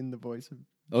responded in the voice of.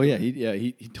 Oh yeah,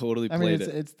 he totally played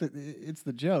it. It's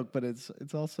the joke, but it's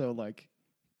also like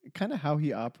kind of how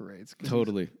he operates.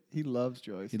 Totally. He loves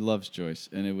Joyce. He loves Joyce,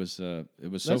 and it was so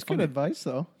That's funny. good advice,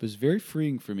 though. It was very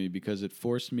freeing for me because it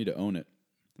forced me to own it.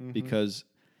 Mm-hmm. Because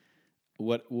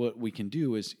what we can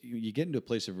do is you get into a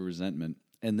place of resentment,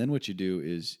 and then what you do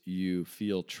is you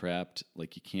feel trapped,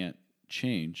 like you can't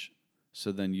change.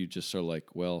 So then you just are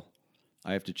like, well,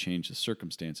 I have to change the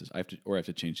circumstances. I have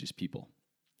to change these people,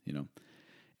 you know.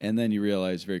 And then you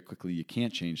realize very quickly you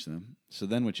can't change them. So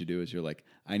then what you do is you're like,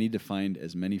 I need to find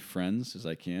as many friends as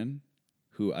I can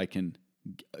who I can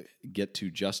get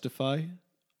to justify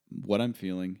what I'm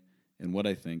feeling and what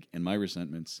I think and my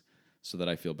resentments so that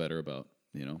I feel better about,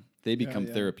 you know. They become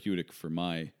therapeutic for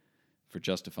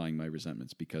justifying my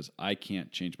resentments because I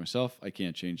can't change myself, I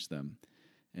can't change them.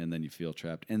 And then you feel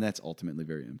trapped. And that's ultimately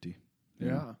very empty.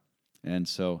 Yeah. And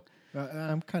so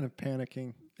I'm kind of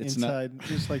panicking inside,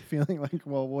 just like feeling like,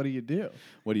 well, what do you do?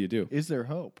 What do you do? Is there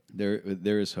hope?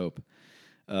 There is hope,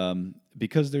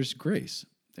 because there's grace,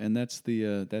 and that's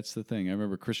the thing. I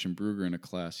remember Christian Bruger in a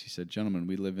class. He said, "Gentlemen,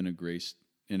 we live in a graced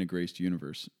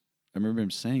universe." I remember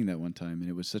him saying that one time, and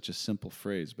it was such a simple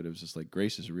phrase, but it was just like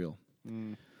grace is real,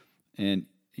 and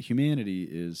humanity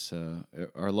is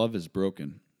our love is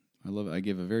broken. I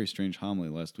gave a very strange homily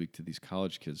last week to these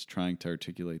college kids, trying to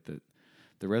articulate that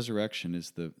the resurrection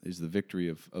is the victory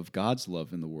of God's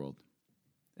love in the world.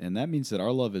 And that means that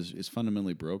our love is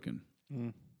fundamentally broken.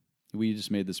 We just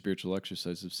made the spiritual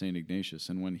exercise of St. Ignatius,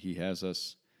 and when he has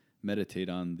us meditate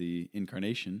on the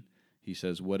incarnation, he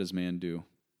says, what does man do?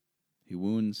 He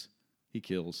wounds, he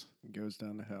kills. He goes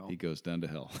down to hell. He goes down to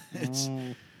hell.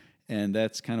 And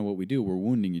that's kind of what we do. We're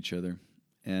wounding each other.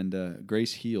 And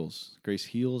grace heals. Grace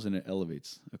heals and it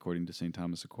elevates, according to St.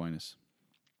 Thomas Aquinas.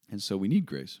 And so we need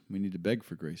grace. We need to beg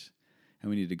for grace. And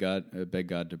we need to beg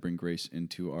God to bring grace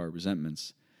into our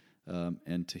resentments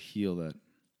and to heal that.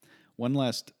 One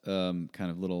last kind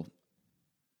of little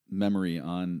memory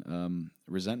on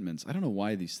resentments. I don't know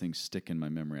why these things stick in my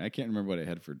memory. I can't remember what I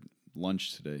had for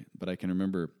lunch today, but I can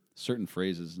remember certain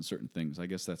phrases and certain things. I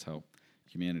guess that's how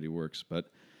humanity works. But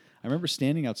I remember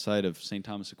standing outside of St.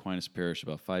 Thomas Aquinas Parish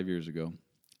about 5 years ago,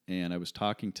 and I was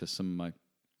talking to some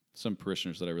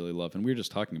parishioners that I really love, and we were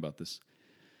just talking about this.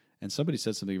 And somebody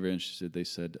said something very interesting. They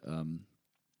said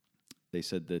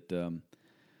that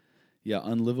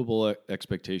unlivable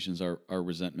expectations are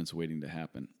resentments waiting to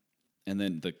happen. And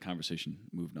then the conversation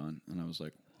moved on, and I was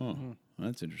like, well,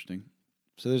 that's interesting.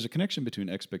 So there's a connection between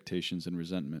expectations and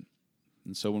resentment.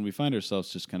 And so when we find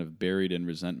ourselves just kind of buried in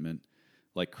resentment,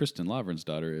 like Kristen Lavren's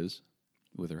daughter is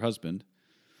with her husband,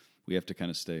 we have to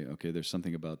kind of stay, okay, there's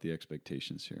something about the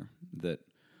expectations here that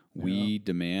we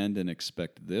demand and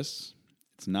expect this.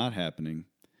 It's not happening.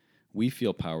 We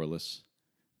feel powerless,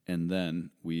 and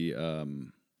then we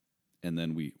harden, and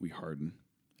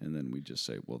then we just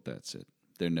say, well, that's it.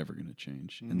 They're never going to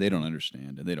change, and they don't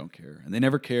understand, and they don't care, and they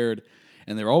never cared,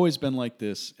 and they've always been like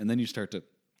this, and then you start to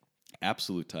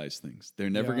absolutize things. They're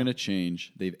never going to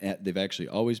change. They've actually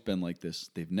always been like this.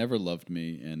 They've never loved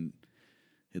me, and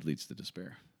it leads to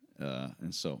despair.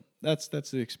 And so that's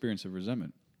the experience of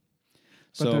resentment.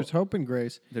 But there's hope and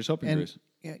grace. There's hope and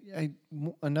grace.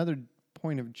 Another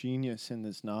point of genius in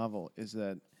this novel is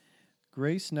that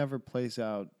grace never plays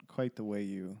out quite the way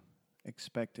you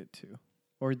expect it to,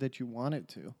 or that you want it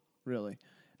to. Really,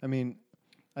 I mean,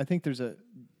 I think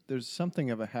there's something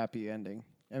of a happy ending.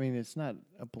 I mean, it's not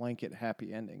a blanket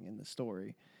happy ending in the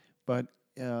story, but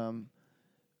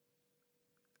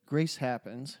grace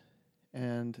happens,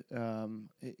 and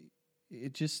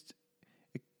it's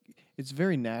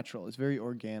very natural. It's very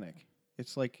organic.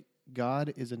 It's like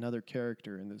God is another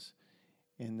character in this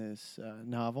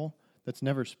novel that's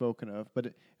never spoken of.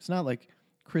 But it's not like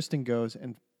Kristen goes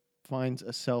and finds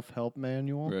a self-help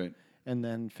manual Right. and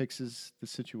then fixes the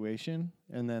situation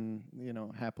and then,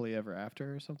 happily ever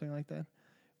after or something like that.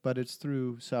 But it's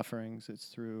through sufferings. It's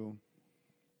through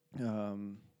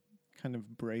kind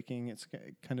of breaking. It's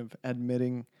kind of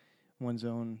admitting one's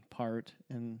own part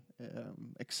and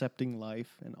accepting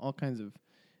life and all kinds of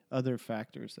other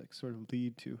factors that sort of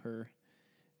lead to her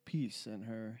peace and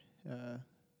her...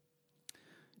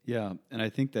 Yeah, and I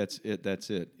think that's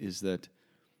it. Is that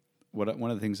one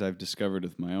of the things I've discovered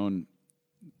with my own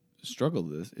struggle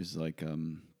with this is like,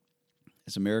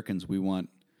 as Americans, we want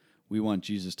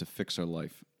Jesus to fix our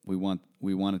life. We want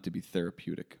it to be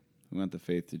therapeutic. We want the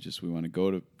faith we want to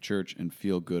go to church and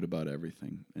feel good about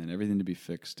everything and everything to be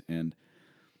fixed. And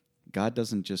God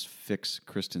doesn't just fix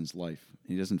Kristen's life.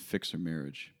 He doesn't fix her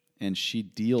marriage. And she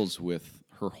deals with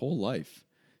her whole life.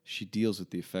 She deals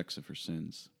with the effects of her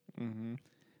sins. Mm-hmm.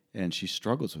 And she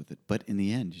struggles with it. But in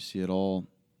the end, you see it all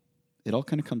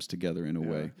kind of comes together in a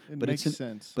way. It makes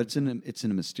sense. But it's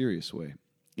in a mysterious way.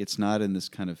 It's not in this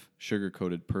kind of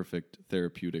sugar-coated, perfect,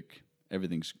 therapeutic,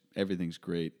 everything's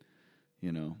great,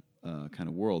 kind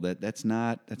of world. That's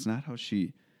not how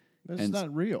she. That's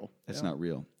not real. That's not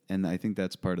real, and I think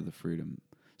that's part of the freedom.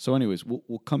 So, anyways,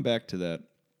 we'll come back to that.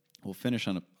 We'll finish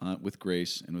on with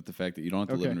grace and with the fact that you don't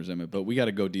have to live in resentment, but we got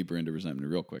to go deeper into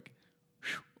resentment real quick.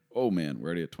 Whew. Oh man, we're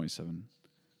already at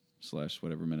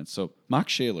 27/whatever minutes. So,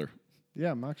 Max Shaler.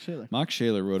 Yeah, Max Shaler. Max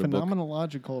Shaler wrote a book.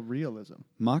 Phenomenological realism.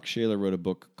 Max Shaler wrote a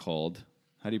book called.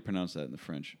 How do you pronounce that in the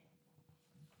French?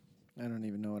 I don't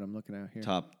even know what I'm looking at here.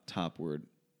 Top word.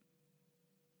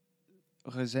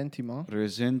 Ressentiment.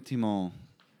 Ressentiment.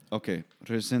 Okay,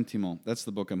 Ressentiment. That's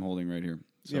the book I'm holding right here.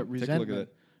 So Yeah, take a look at that.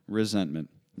 Resentment.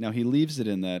 Now he leaves it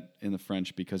in the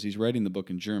French because he's writing the book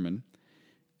in German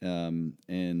in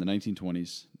the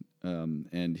 1920s,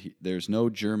 and there's no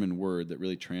German word that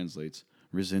really translates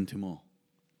ressentiment.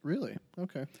 Really?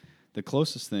 Okay. The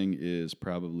closest thing is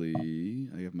probably,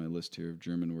 I have my list here of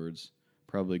German words,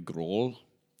 probably Groll,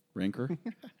 rancor,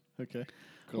 Okay.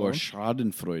 or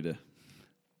Schadenfreude.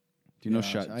 Do you know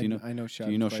I know Schadenfreude.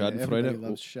 Do you know Everybody Schadenfreude?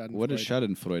 loves Schadenfreude. What does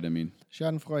Schadenfreude mean?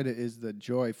 Schadenfreude is the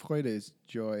joy. Freude is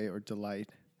joy or delight.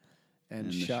 And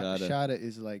And the Schade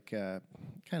is like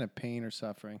kind of pain or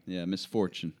suffering. Yeah,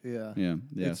 misfortune. Yeah. Yeah.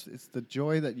 It's the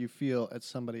joy that you feel at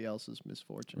somebody else's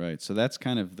misfortune. Right. So that's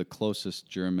kind of the closest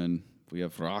German. We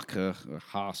have Rache,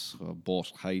 Hass,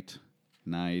 Bosheit,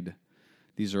 Neid.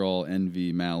 These are all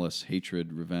envy, malice,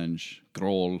 hatred, revenge,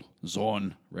 Groll,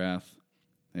 Zorn, wrath.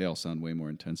 They all sound way more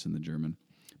intense in the German.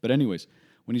 But anyways,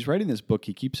 when he's writing this book,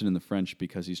 he keeps it in the French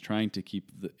because he's trying to keep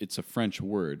it's a French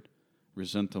word,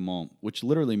 ressentiment, which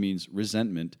literally means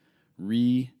resentment,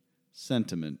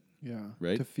 re-sentiment. Yeah.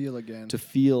 Right? To feel again. To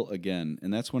feel again.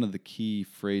 And that's one of the key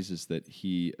phrases that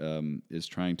he is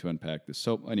trying to unpack this.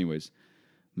 So anyways,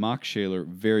 Max Shaler,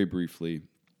 very briefly,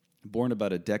 born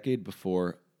about a decade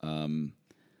before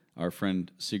our friend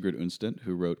Sigrid Undset,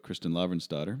 who wrote Kristen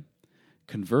Lavransdatter,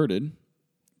 converted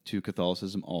to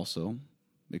Catholicism also,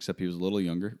 except he was a little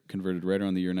younger, converted right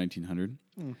around the year 1900.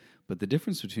 But the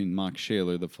difference between Max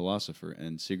Shaler, the philosopher,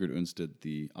 and Sigrid Undset,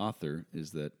 the author,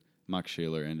 is that Max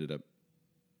Shaler ended up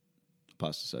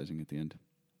apostatizing at the end.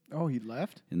 Oh, he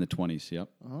left? In the 20s, yep.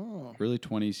 Oh. Early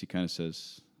 20s, he kind of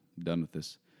says, done with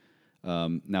this.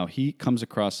 Now, he comes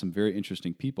across some very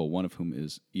interesting people, one of whom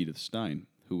is Edith Stein,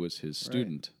 who was his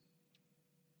student.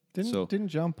 Didn't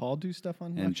John Paul do stuff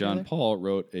on And John Paul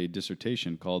wrote a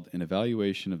dissertation called An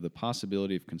Evaluation of the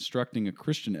Possibility of Constructing a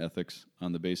Christian Ethics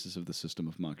on the Basis of the System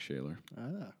of Max Shaler.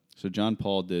 Ah. So John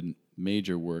Paul did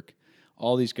major work.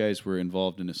 All these guys were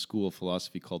involved in a school of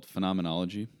philosophy called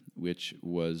phenomenology, which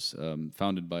was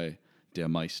founded by Der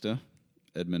Meister,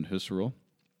 Edmund Husserl.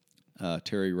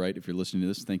 Terry Wright, if you're listening to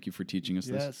this, thank you for teaching us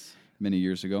this many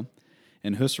years ago.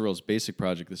 And Husserl's basic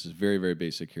project, this is very, very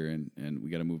basic here, and we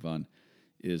got to move on,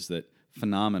 is that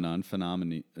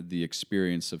the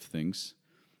experience of things,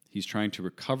 he's trying to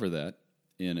recover that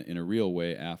in a real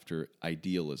way after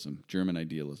idealism, German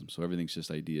idealism. So everything's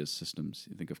just ideas, systems.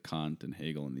 You think of Kant and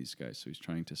Hegel and these guys. So he's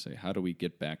trying to say, how do we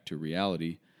get back to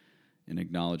reality in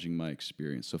acknowledging my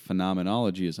experience? So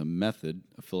phenomenology is a method,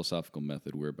 a philosophical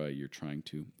method, whereby you're trying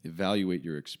to evaluate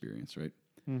your experience, right?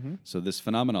 Mm-hmm. So this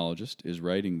phenomenologist is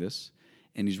writing this,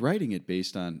 and he's writing it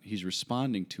based on, he's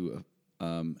responding to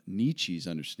Nietzsche's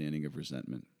understanding of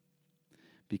resentment.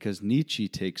 Because Nietzsche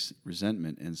takes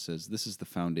resentment and says, this is the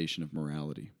foundation of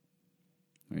morality.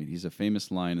 Right? He's a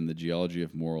famous line in the Geology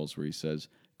of Morals where he says,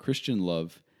 Christian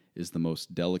love is the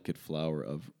most delicate flower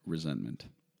of resentment.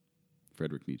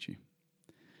 Friedrich Nietzsche.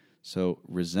 So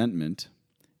resentment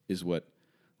is what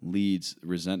leads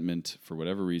resentment for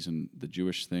whatever reason, the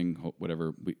Jewish thing,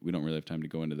 whatever, we don't really have time to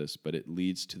go into this, but it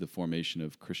leads to the formation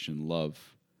of Christian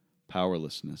love,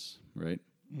 powerlessness, right?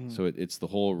 So it's the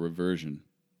whole reversion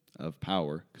of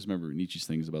power, because remember, Nietzsche's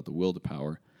thing is about the will to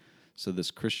power. So this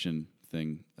Christian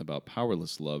thing about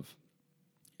powerless love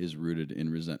is rooted in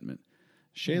resentment.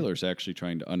 Shaler's actually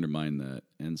trying to undermine that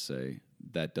and say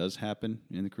that does happen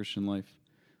in the Christian life,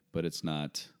 but it's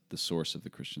not the source of the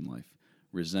Christian life.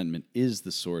 Resentment is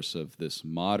the source of this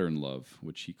modern love,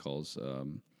 which he calls,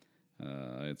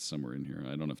 it's somewhere in here.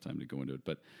 I don't have time to go into it,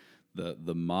 but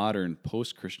the modern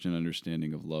post-Christian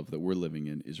understanding of love that we're living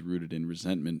in is rooted in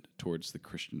resentment towards the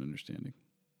Christian understanding.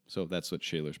 So that's what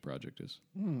Shaler's project is.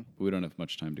 But we don't have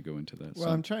much time to go into that. Well,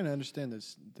 I'm trying to understand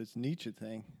this Nietzsche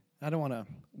thing. I don't want to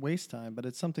waste time, but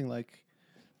it's something like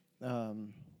very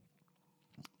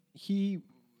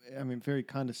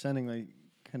condescendingly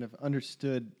kind of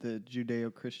understood the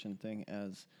Judeo-Christian thing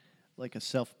as like a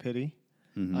self-pity.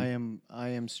 Mm-hmm. I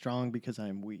am strong because I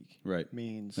am weak. Right.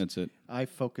 Means that's it. I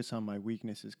focus on my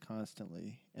weaknesses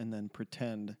constantly and then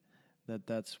pretend that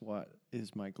that's what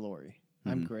is my glory. Mm-hmm.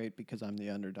 I'm great because I'm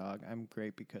the underdog. I'm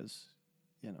great because,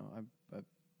 I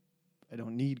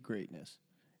don't need greatness.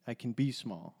 I can be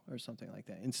small or something like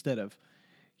that. Instead of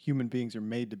human beings are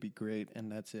made to be great and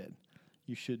that's it.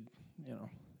 You should,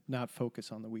 not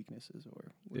focus on the weaknesses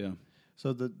or yeah.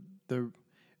 So the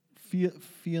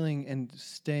feeling and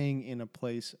staying in a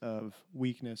place of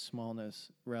weakness, smallness,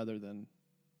 rather than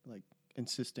like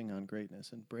insisting on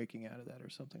greatness and breaking out of that or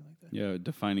something like that. Yeah,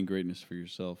 defining greatness for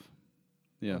yourself.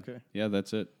 Yeah. Okay. Yeah,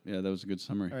 that's it. Yeah, that was a good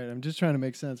summary. All right, I'm just trying to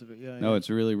make sense of it. Yeah. No, it's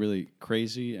really, really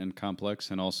crazy and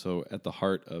complex, and also at the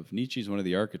heart of Nietzsche's one of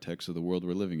the architects of the world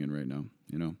we're living in right now.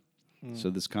 So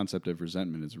this concept of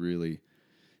resentment is really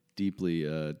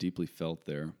deeply felt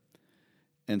there.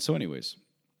 And so, anyways,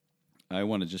 I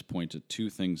want to just point to two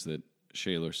things that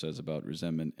Shaler says about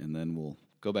resentment, and then we'll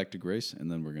go back to grace,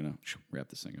 and then we're going to wrap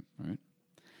this thing up, all right?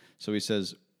 So he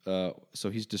says, so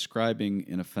he's describing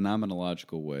in a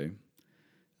phenomenological way.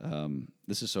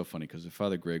 This is so funny because if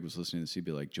Father Greg was listening to this, he'd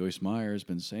be like, Joyce Meyer has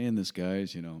been saying this,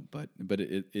 guys, but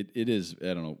it is,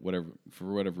 I don't know,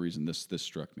 for whatever reason, this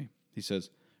struck me. He says,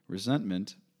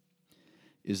 resentment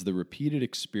is the repeated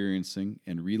experiencing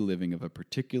and reliving of a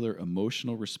particular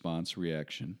emotional response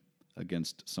reaction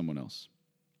against someone else.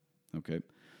 Okay?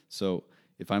 So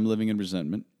if I'm living in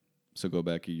resentment, so go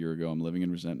back a year ago, I'm living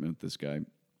in resentment with this guy,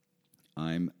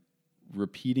 I'm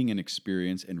repeating an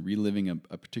experience and reliving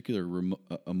a particular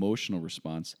emotional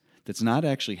response that's not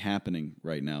actually happening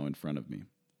right now in front of me.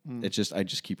 It's just, I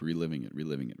just keep reliving it.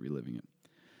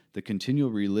 The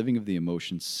continual reliving of the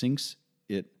emotion sinks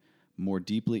it more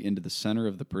deeply into the center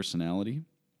of the personality,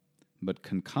 but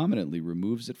concomitantly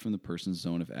removes it from the person's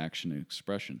zone of action and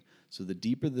expression. So the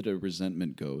deeper that a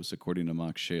resentment goes, according to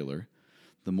Max Shaler,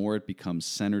 the more it becomes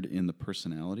centered in the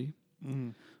personality,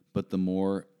 but the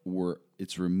more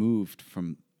it's removed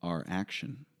from our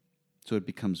action. So it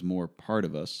becomes more part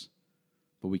of us,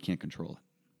 but we can't control it.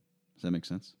 Does that make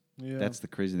sense? Yeah. That's the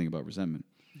crazy thing about resentment.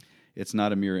 It's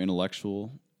not a mere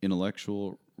intellectual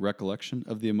recollection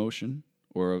of the emotion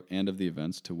and of the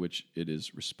events to which it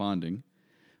is responding,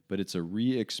 but it's a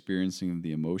re-experiencing of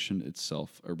the emotion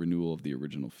itself, a renewal of the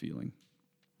original feeling.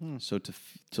 So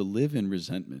to live in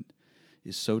resentment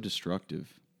is so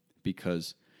destructive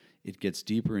because it gets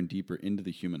deeper and deeper into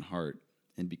the human heart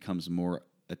and becomes more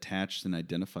attached and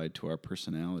identified to our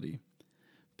personality,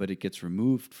 but it gets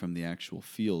removed from the actual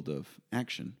field of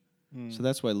action. So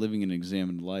that's why living an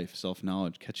examined life,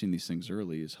 self-knowledge, catching these things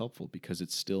early is helpful because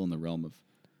it's still in the realm of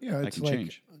I can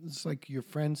change. It's like your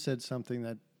friend said something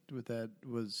that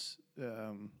was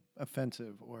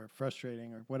offensive or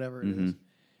frustrating or whatever it is.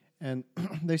 And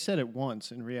they said it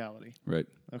once in reality. Right.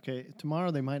 Okay.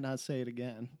 Tomorrow they might not say it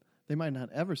again. They might not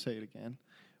ever say it again.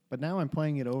 But now I'm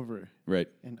playing it over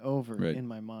and over in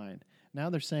my mind. Now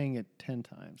they're saying it 10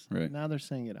 times. Right. Now they're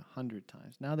saying it 100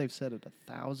 times. Now they've said it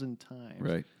 1,000 times.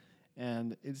 Right.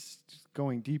 And it's just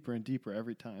going deeper and deeper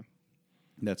every time.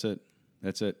 That's it.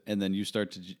 And then you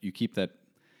start to, you keep that.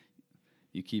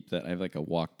 I have like a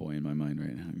walk boy in my mind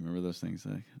right now. You remember those things?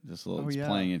 Like just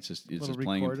playing. It's just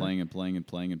playing and playing and playing and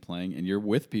playing and playing. And you're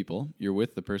with people. You're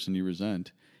with the person you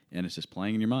resent, and it's just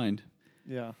playing in your mind.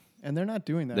 Yeah, and they're not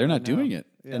doing that. They're not doing it,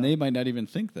 and they might not even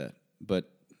think that. But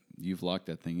you've locked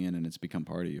that thing in, and it's become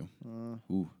part of you.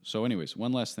 Ooh. So, anyways,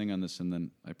 one last thing on this, and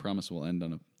then I promise we'll end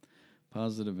on a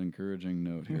positive, encouraging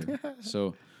note here.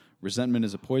 So, resentment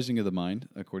is a poisoning of the mind,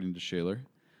 according to Shaler,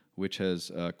 which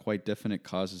has quite definite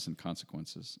causes and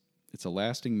consequences. It's a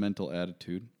lasting mental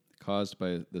attitude caused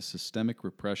by the systemic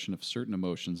repression of certain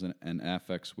emotions and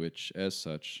affects which, as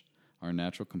such, are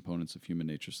natural components of human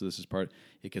nature. So this is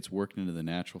it gets worked into the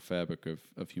natural fabric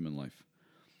of human life.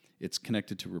 It's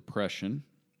connected to repression,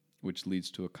 which leads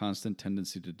to a constant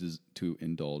tendency to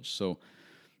indulge. So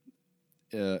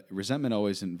resentment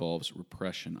always involves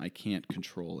repression. I can't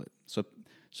control it.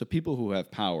 So people who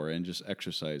have power and just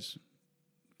exercise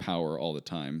power all the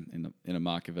time in a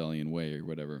Machiavellian way or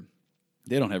whatever,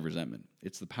 they don't have resentment.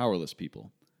 It's the powerless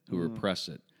people who repress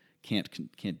it,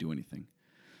 can't do anything.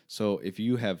 So if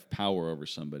you have power over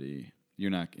somebody,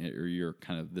 you're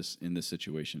kind of in this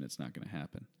situation, it's not going to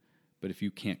happen. But if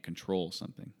you can't control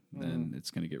something, then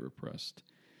it's going to get repressed.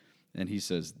 And he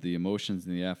says the emotions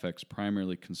and the affects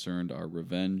primarily concerned are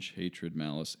revenge, hatred,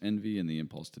 malice, envy, and the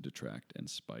impulse to detract and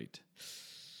spite.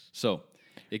 So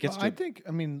it gets. I think.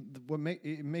 I mean,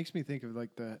 it makes me think of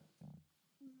like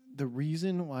the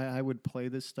reason why I would play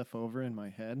this stuff over in my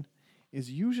head is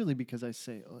usually because I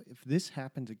say, oh, if this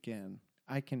happens again,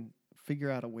 I can figure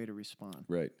out a way to respond.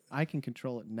 Right. I can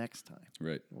control it next time.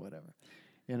 Right. Whatever.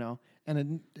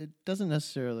 And it doesn't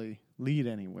necessarily lead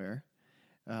anywhere,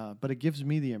 but it gives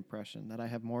me the impression that I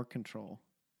have more control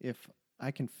if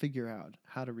I can figure out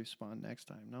how to respond next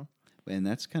time, no? And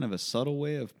that's kind of a subtle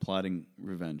way of plotting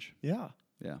revenge. Yeah.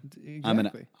 Yeah.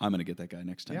 Exactly. I'm gonna get that guy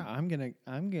next time. Yeah, I'm gonna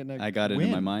I got win. it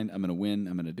in my mind. I'm gonna win.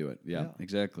 I'm gonna do it. Yeah.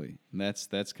 Exactly. And that's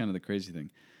kind of the crazy thing.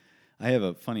 I have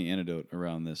a funny anecdote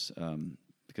around this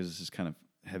because this is kind of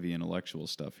heavy intellectual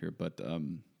stuff here. But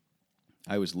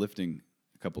I was lifting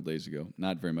a couple days ago.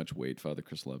 Not very much weight, Father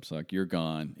Chris Lebsock. You're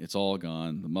gone. It's all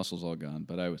gone. The muscle's all gone.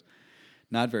 But I was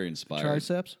not very inspired.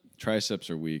 Triceps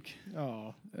are weak.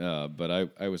 Oh. But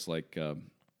I was like,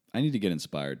 I need to get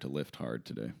inspired to lift hard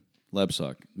today.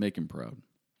 Lebsock, make him proud.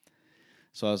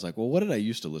 So I was like, well, what did I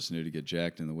used to listen to get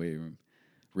jacked in the weight room?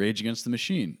 Rage Against the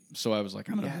Machine. So I was like,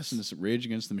 I'm going to listen to Rage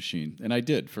Against the Machine. And I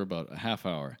did for about a half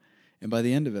hour. And by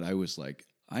the end of it, I was like,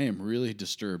 I am really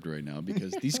disturbed right now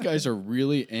because these guys are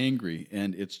really angry.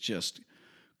 And it's just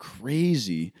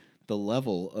crazy the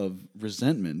level of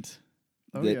resentment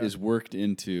that is worked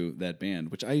into that band,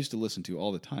 which I used to listen to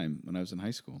all the time when I was in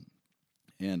high school.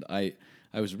 And I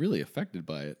was really affected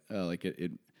by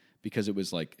it. Because it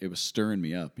was stirring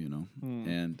me up,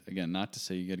 And again, not to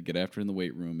say you got to get after it in the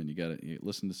weight room and you got to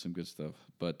listen to some good stuff,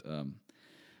 but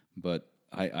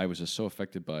I was just so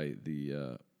affected by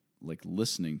the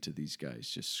listening to these guys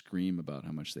just scream about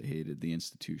how much they hated the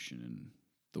institution and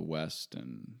the West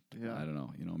and I don't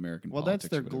know, American. Well, politics,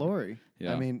 that's their whatever. glory.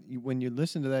 Yeah. I mean, when you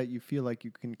listen to that, you feel like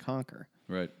you can conquer.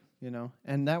 Right.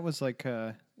 And that was like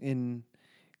in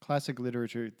classic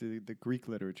literature, the Greek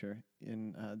literature,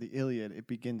 in the Iliad, it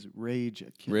begins Rage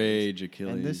Achilles.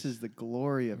 And this is the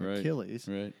glory of Achilles.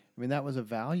 Right. I mean, that was a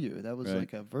value. That was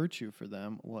like a virtue for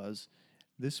them, was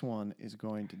this one is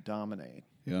going to dominate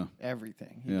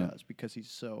everything he does because he's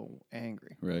so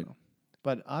angry. Right.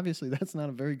 But obviously, that's not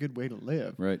a very good way to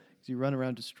live. Right. Because you run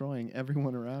around destroying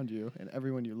everyone around you and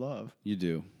everyone you love. You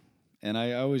do. And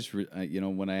I always,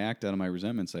 when I act out of my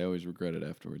resentments, I always regret it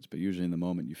afterwards. But usually in the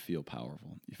moment, you feel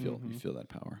powerful. You feel that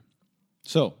power.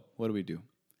 So what do we do?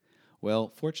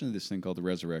 Well, fortunately, this thing called the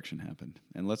resurrection happened.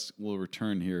 And we'll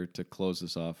return here to close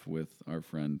this off with our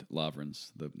friend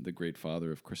Lavrans, the great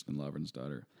father of Kristen Lavrans's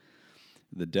daughter.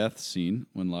 The death scene,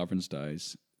 when Lavrans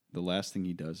dies, the last thing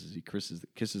he does is he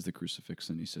kisses the crucifix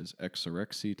and he says,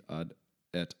 "Exorexit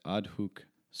et ad hoc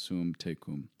sum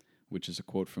tecum," which is a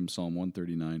quote from Psalm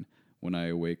 139, "When I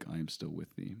awake, I am still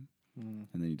with thee." And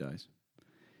then he dies.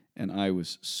 And I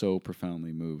was so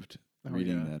profoundly moved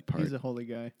reading that part. He's a holy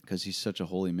guy. Because he's such a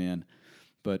holy man.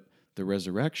 But the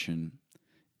resurrection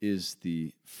is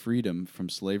the freedom from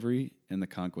slavery and the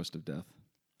conquest of death.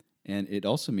 And it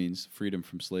also means freedom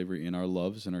from slavery in our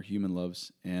loves, in our human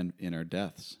loves, and in our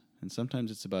deaths. And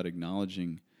sometimes it's about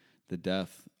acknowledging the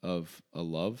death of a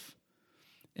love.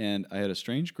 And I had a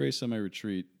strange grace on my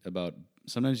retreat about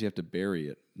sometimes you have to bury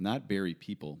it, not bury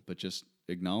people, but just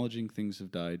acknowledging things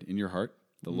have died in your heart.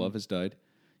 The love has died.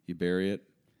 You bury it,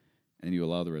 and you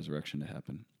allow the resurrection to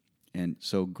happen. And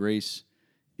so grace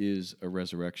is a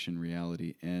resurrection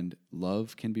reality, and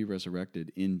love can be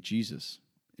resurrected in Jesus,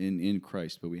 in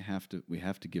Christ. But we have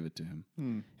to give it to Him.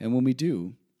 And when we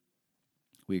do,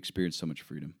 we experience so much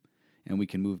freedom, and we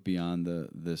can move beyond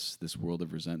this world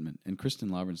of resentment. And Kristen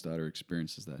Lavrans's daughter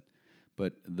experiences that,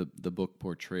 but the book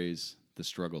portrays the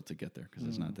struggle to get there because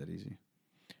it's not that easy.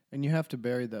 And you have to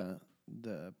bury the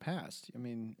past. I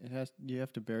mean, you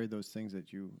have to bury those things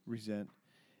that you resent,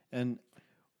 and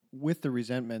with the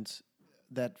resentments,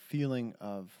 that feeling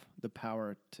of the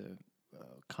power to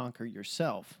conquer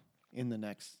yourself in the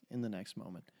next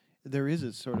moment. There is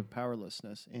a sort of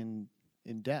powerlessness in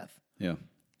death. Yeah.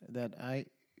 That I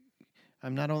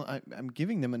I'm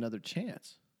giving them another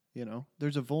chance. You know,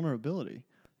 there's a vulnerability.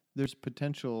 There's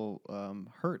potential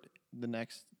hurt the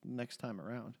next time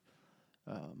around.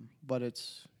 But it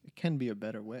can be a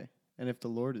better way. And if the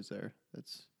Lord is there,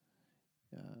 it's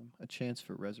a chance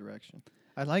for resurrection.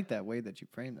 I like that way that you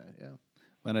frame that, yeah.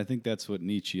 And I think that's what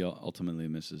Nietzsche ultimately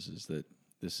misses, is that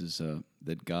this is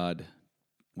that God,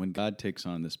 when God takes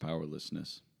on this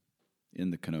powerlessness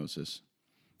in the kenosis,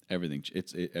 everything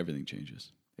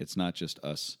changes. It's not just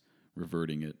us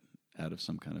reverting it out of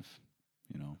some kind of,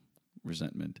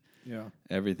 resentment. Yeah.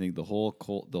 Everything, the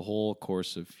whole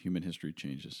course of human history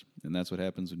changes, and that's what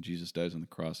happens when Jesus dies on the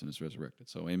cross and is resurrected.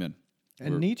 So, amen.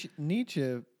 And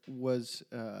Nietzsche was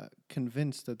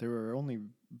convinced that there were only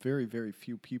very, very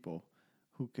few people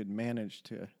who could manage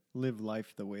to live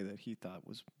life the way that he thought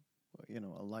was,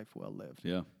 a life well lived.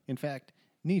 Yeah. In fact,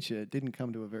 Nietzsche didn't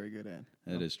come to a very good end.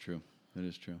 That is true. That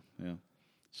is true. Yeah.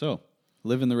 So,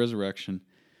 live in the resurrection,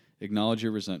 acknowledge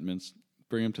your resentments,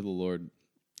 bring them to the Lord,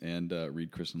 and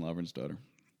read Kristen Lavern's Daughter.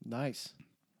 Nice.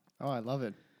 Oh, I love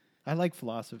it. I like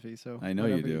philosophy, so I know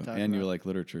you do, and you like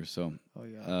literature. So, oh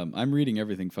yeah, I'm reading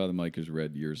everything Father Mike has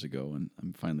read years ago, and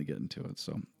I'm finally getting to it.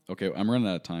 So, okay, I'm running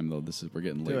out of time though. We're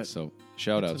getting late. So,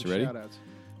 shout outs. Ready? Shout outs.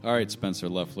 All right, Spencer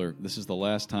Leffler. This is the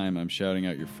last time I'm shouting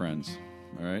out your friends.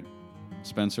 All right,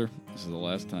 Spencer. This is the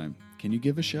last time. Can you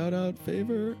give a shout out,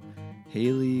 favor?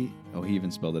 Haley. Oh, he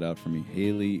even spelled it out for me.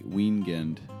 Haley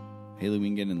Weingend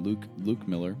and Luke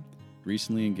Miller,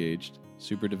 recently engaged,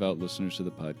 super devout listeners to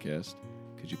the podcast.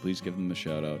 Could you please give them a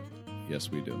shout out?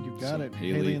 Yes, we do. You got it.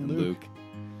 Haley and Luke.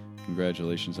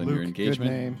 Congratulations on your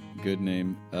engagement. Good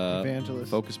name.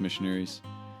 Evangelist. Focus missionaries.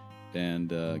 And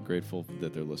grateful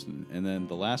that they're listening. And then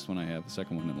the last one I have, the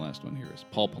second one and last one here is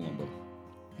Paul Palumbo.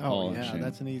 Oh, yeah,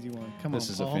 that's an easy one. Come on, This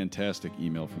is a fantastic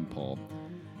email from Paul.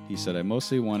 He said, I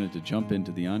mostly wanted to jump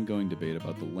into the ongoing debate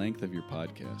about the length of your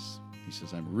podcasts. He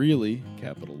says, I'm really,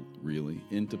 capital really,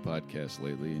 into podcasts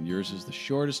lately, and yours is the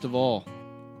shortest of all,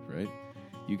 right?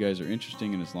 You guys are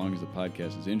interesting, and as long as the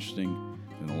podcast is interesting,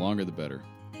 then the longer the better.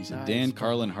 He said, nice. Dan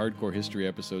Carlin hardcore history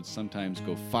episodes sometimes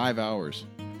go 5 hours.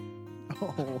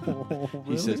 Oh, really?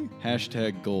 He says,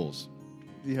 #goals.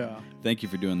 Yeah. Thank you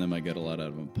for doing them. I get a lot out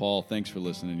of them. Paul, thanks for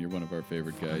listening. You're one of our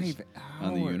favorite guys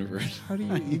on the universe. How do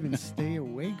you even stay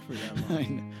awake for that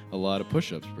long? A lot of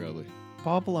push-ups, probably.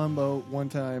 Paul Palumbo one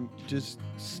time just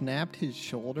snapped his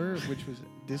shoulder, which was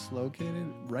dislocated,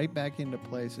 right back into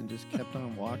place and just kept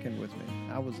on walking with me.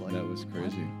 I was like, that was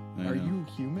crazy. Are you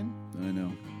human? I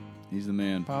know. He's the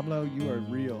man. Pablo, you are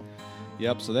real.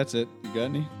 Yep, so that's it. You got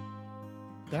any?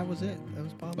 That was it. That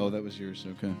was Pablo. Oh, that was yours.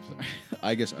 Okay. Sorry.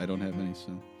 I guess I don't have any,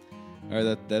 so. All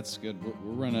right, that's good. We're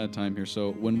running out of time here.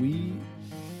 So when we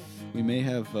may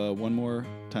have one more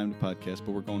time to podcast,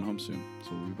 but we're going home soon.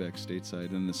 So we'll be back stateside.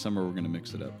 And in the summer, we're going to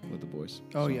mix it up with the boys.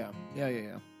 Oh, so.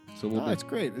 Yeah. So it's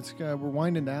great. It's we're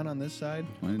winding down on this side.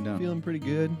 Winding down. Feeling pretty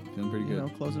good. You know,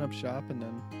 closing up shop and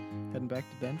then heading back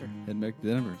to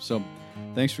Denver. So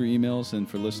thanks for your emails and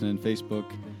for listening.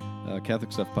 Facebook,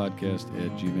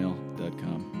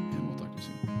 CatholicStuffPodcast@gmail.com. And we'll talk to you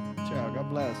soon. Ciao. God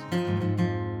bless.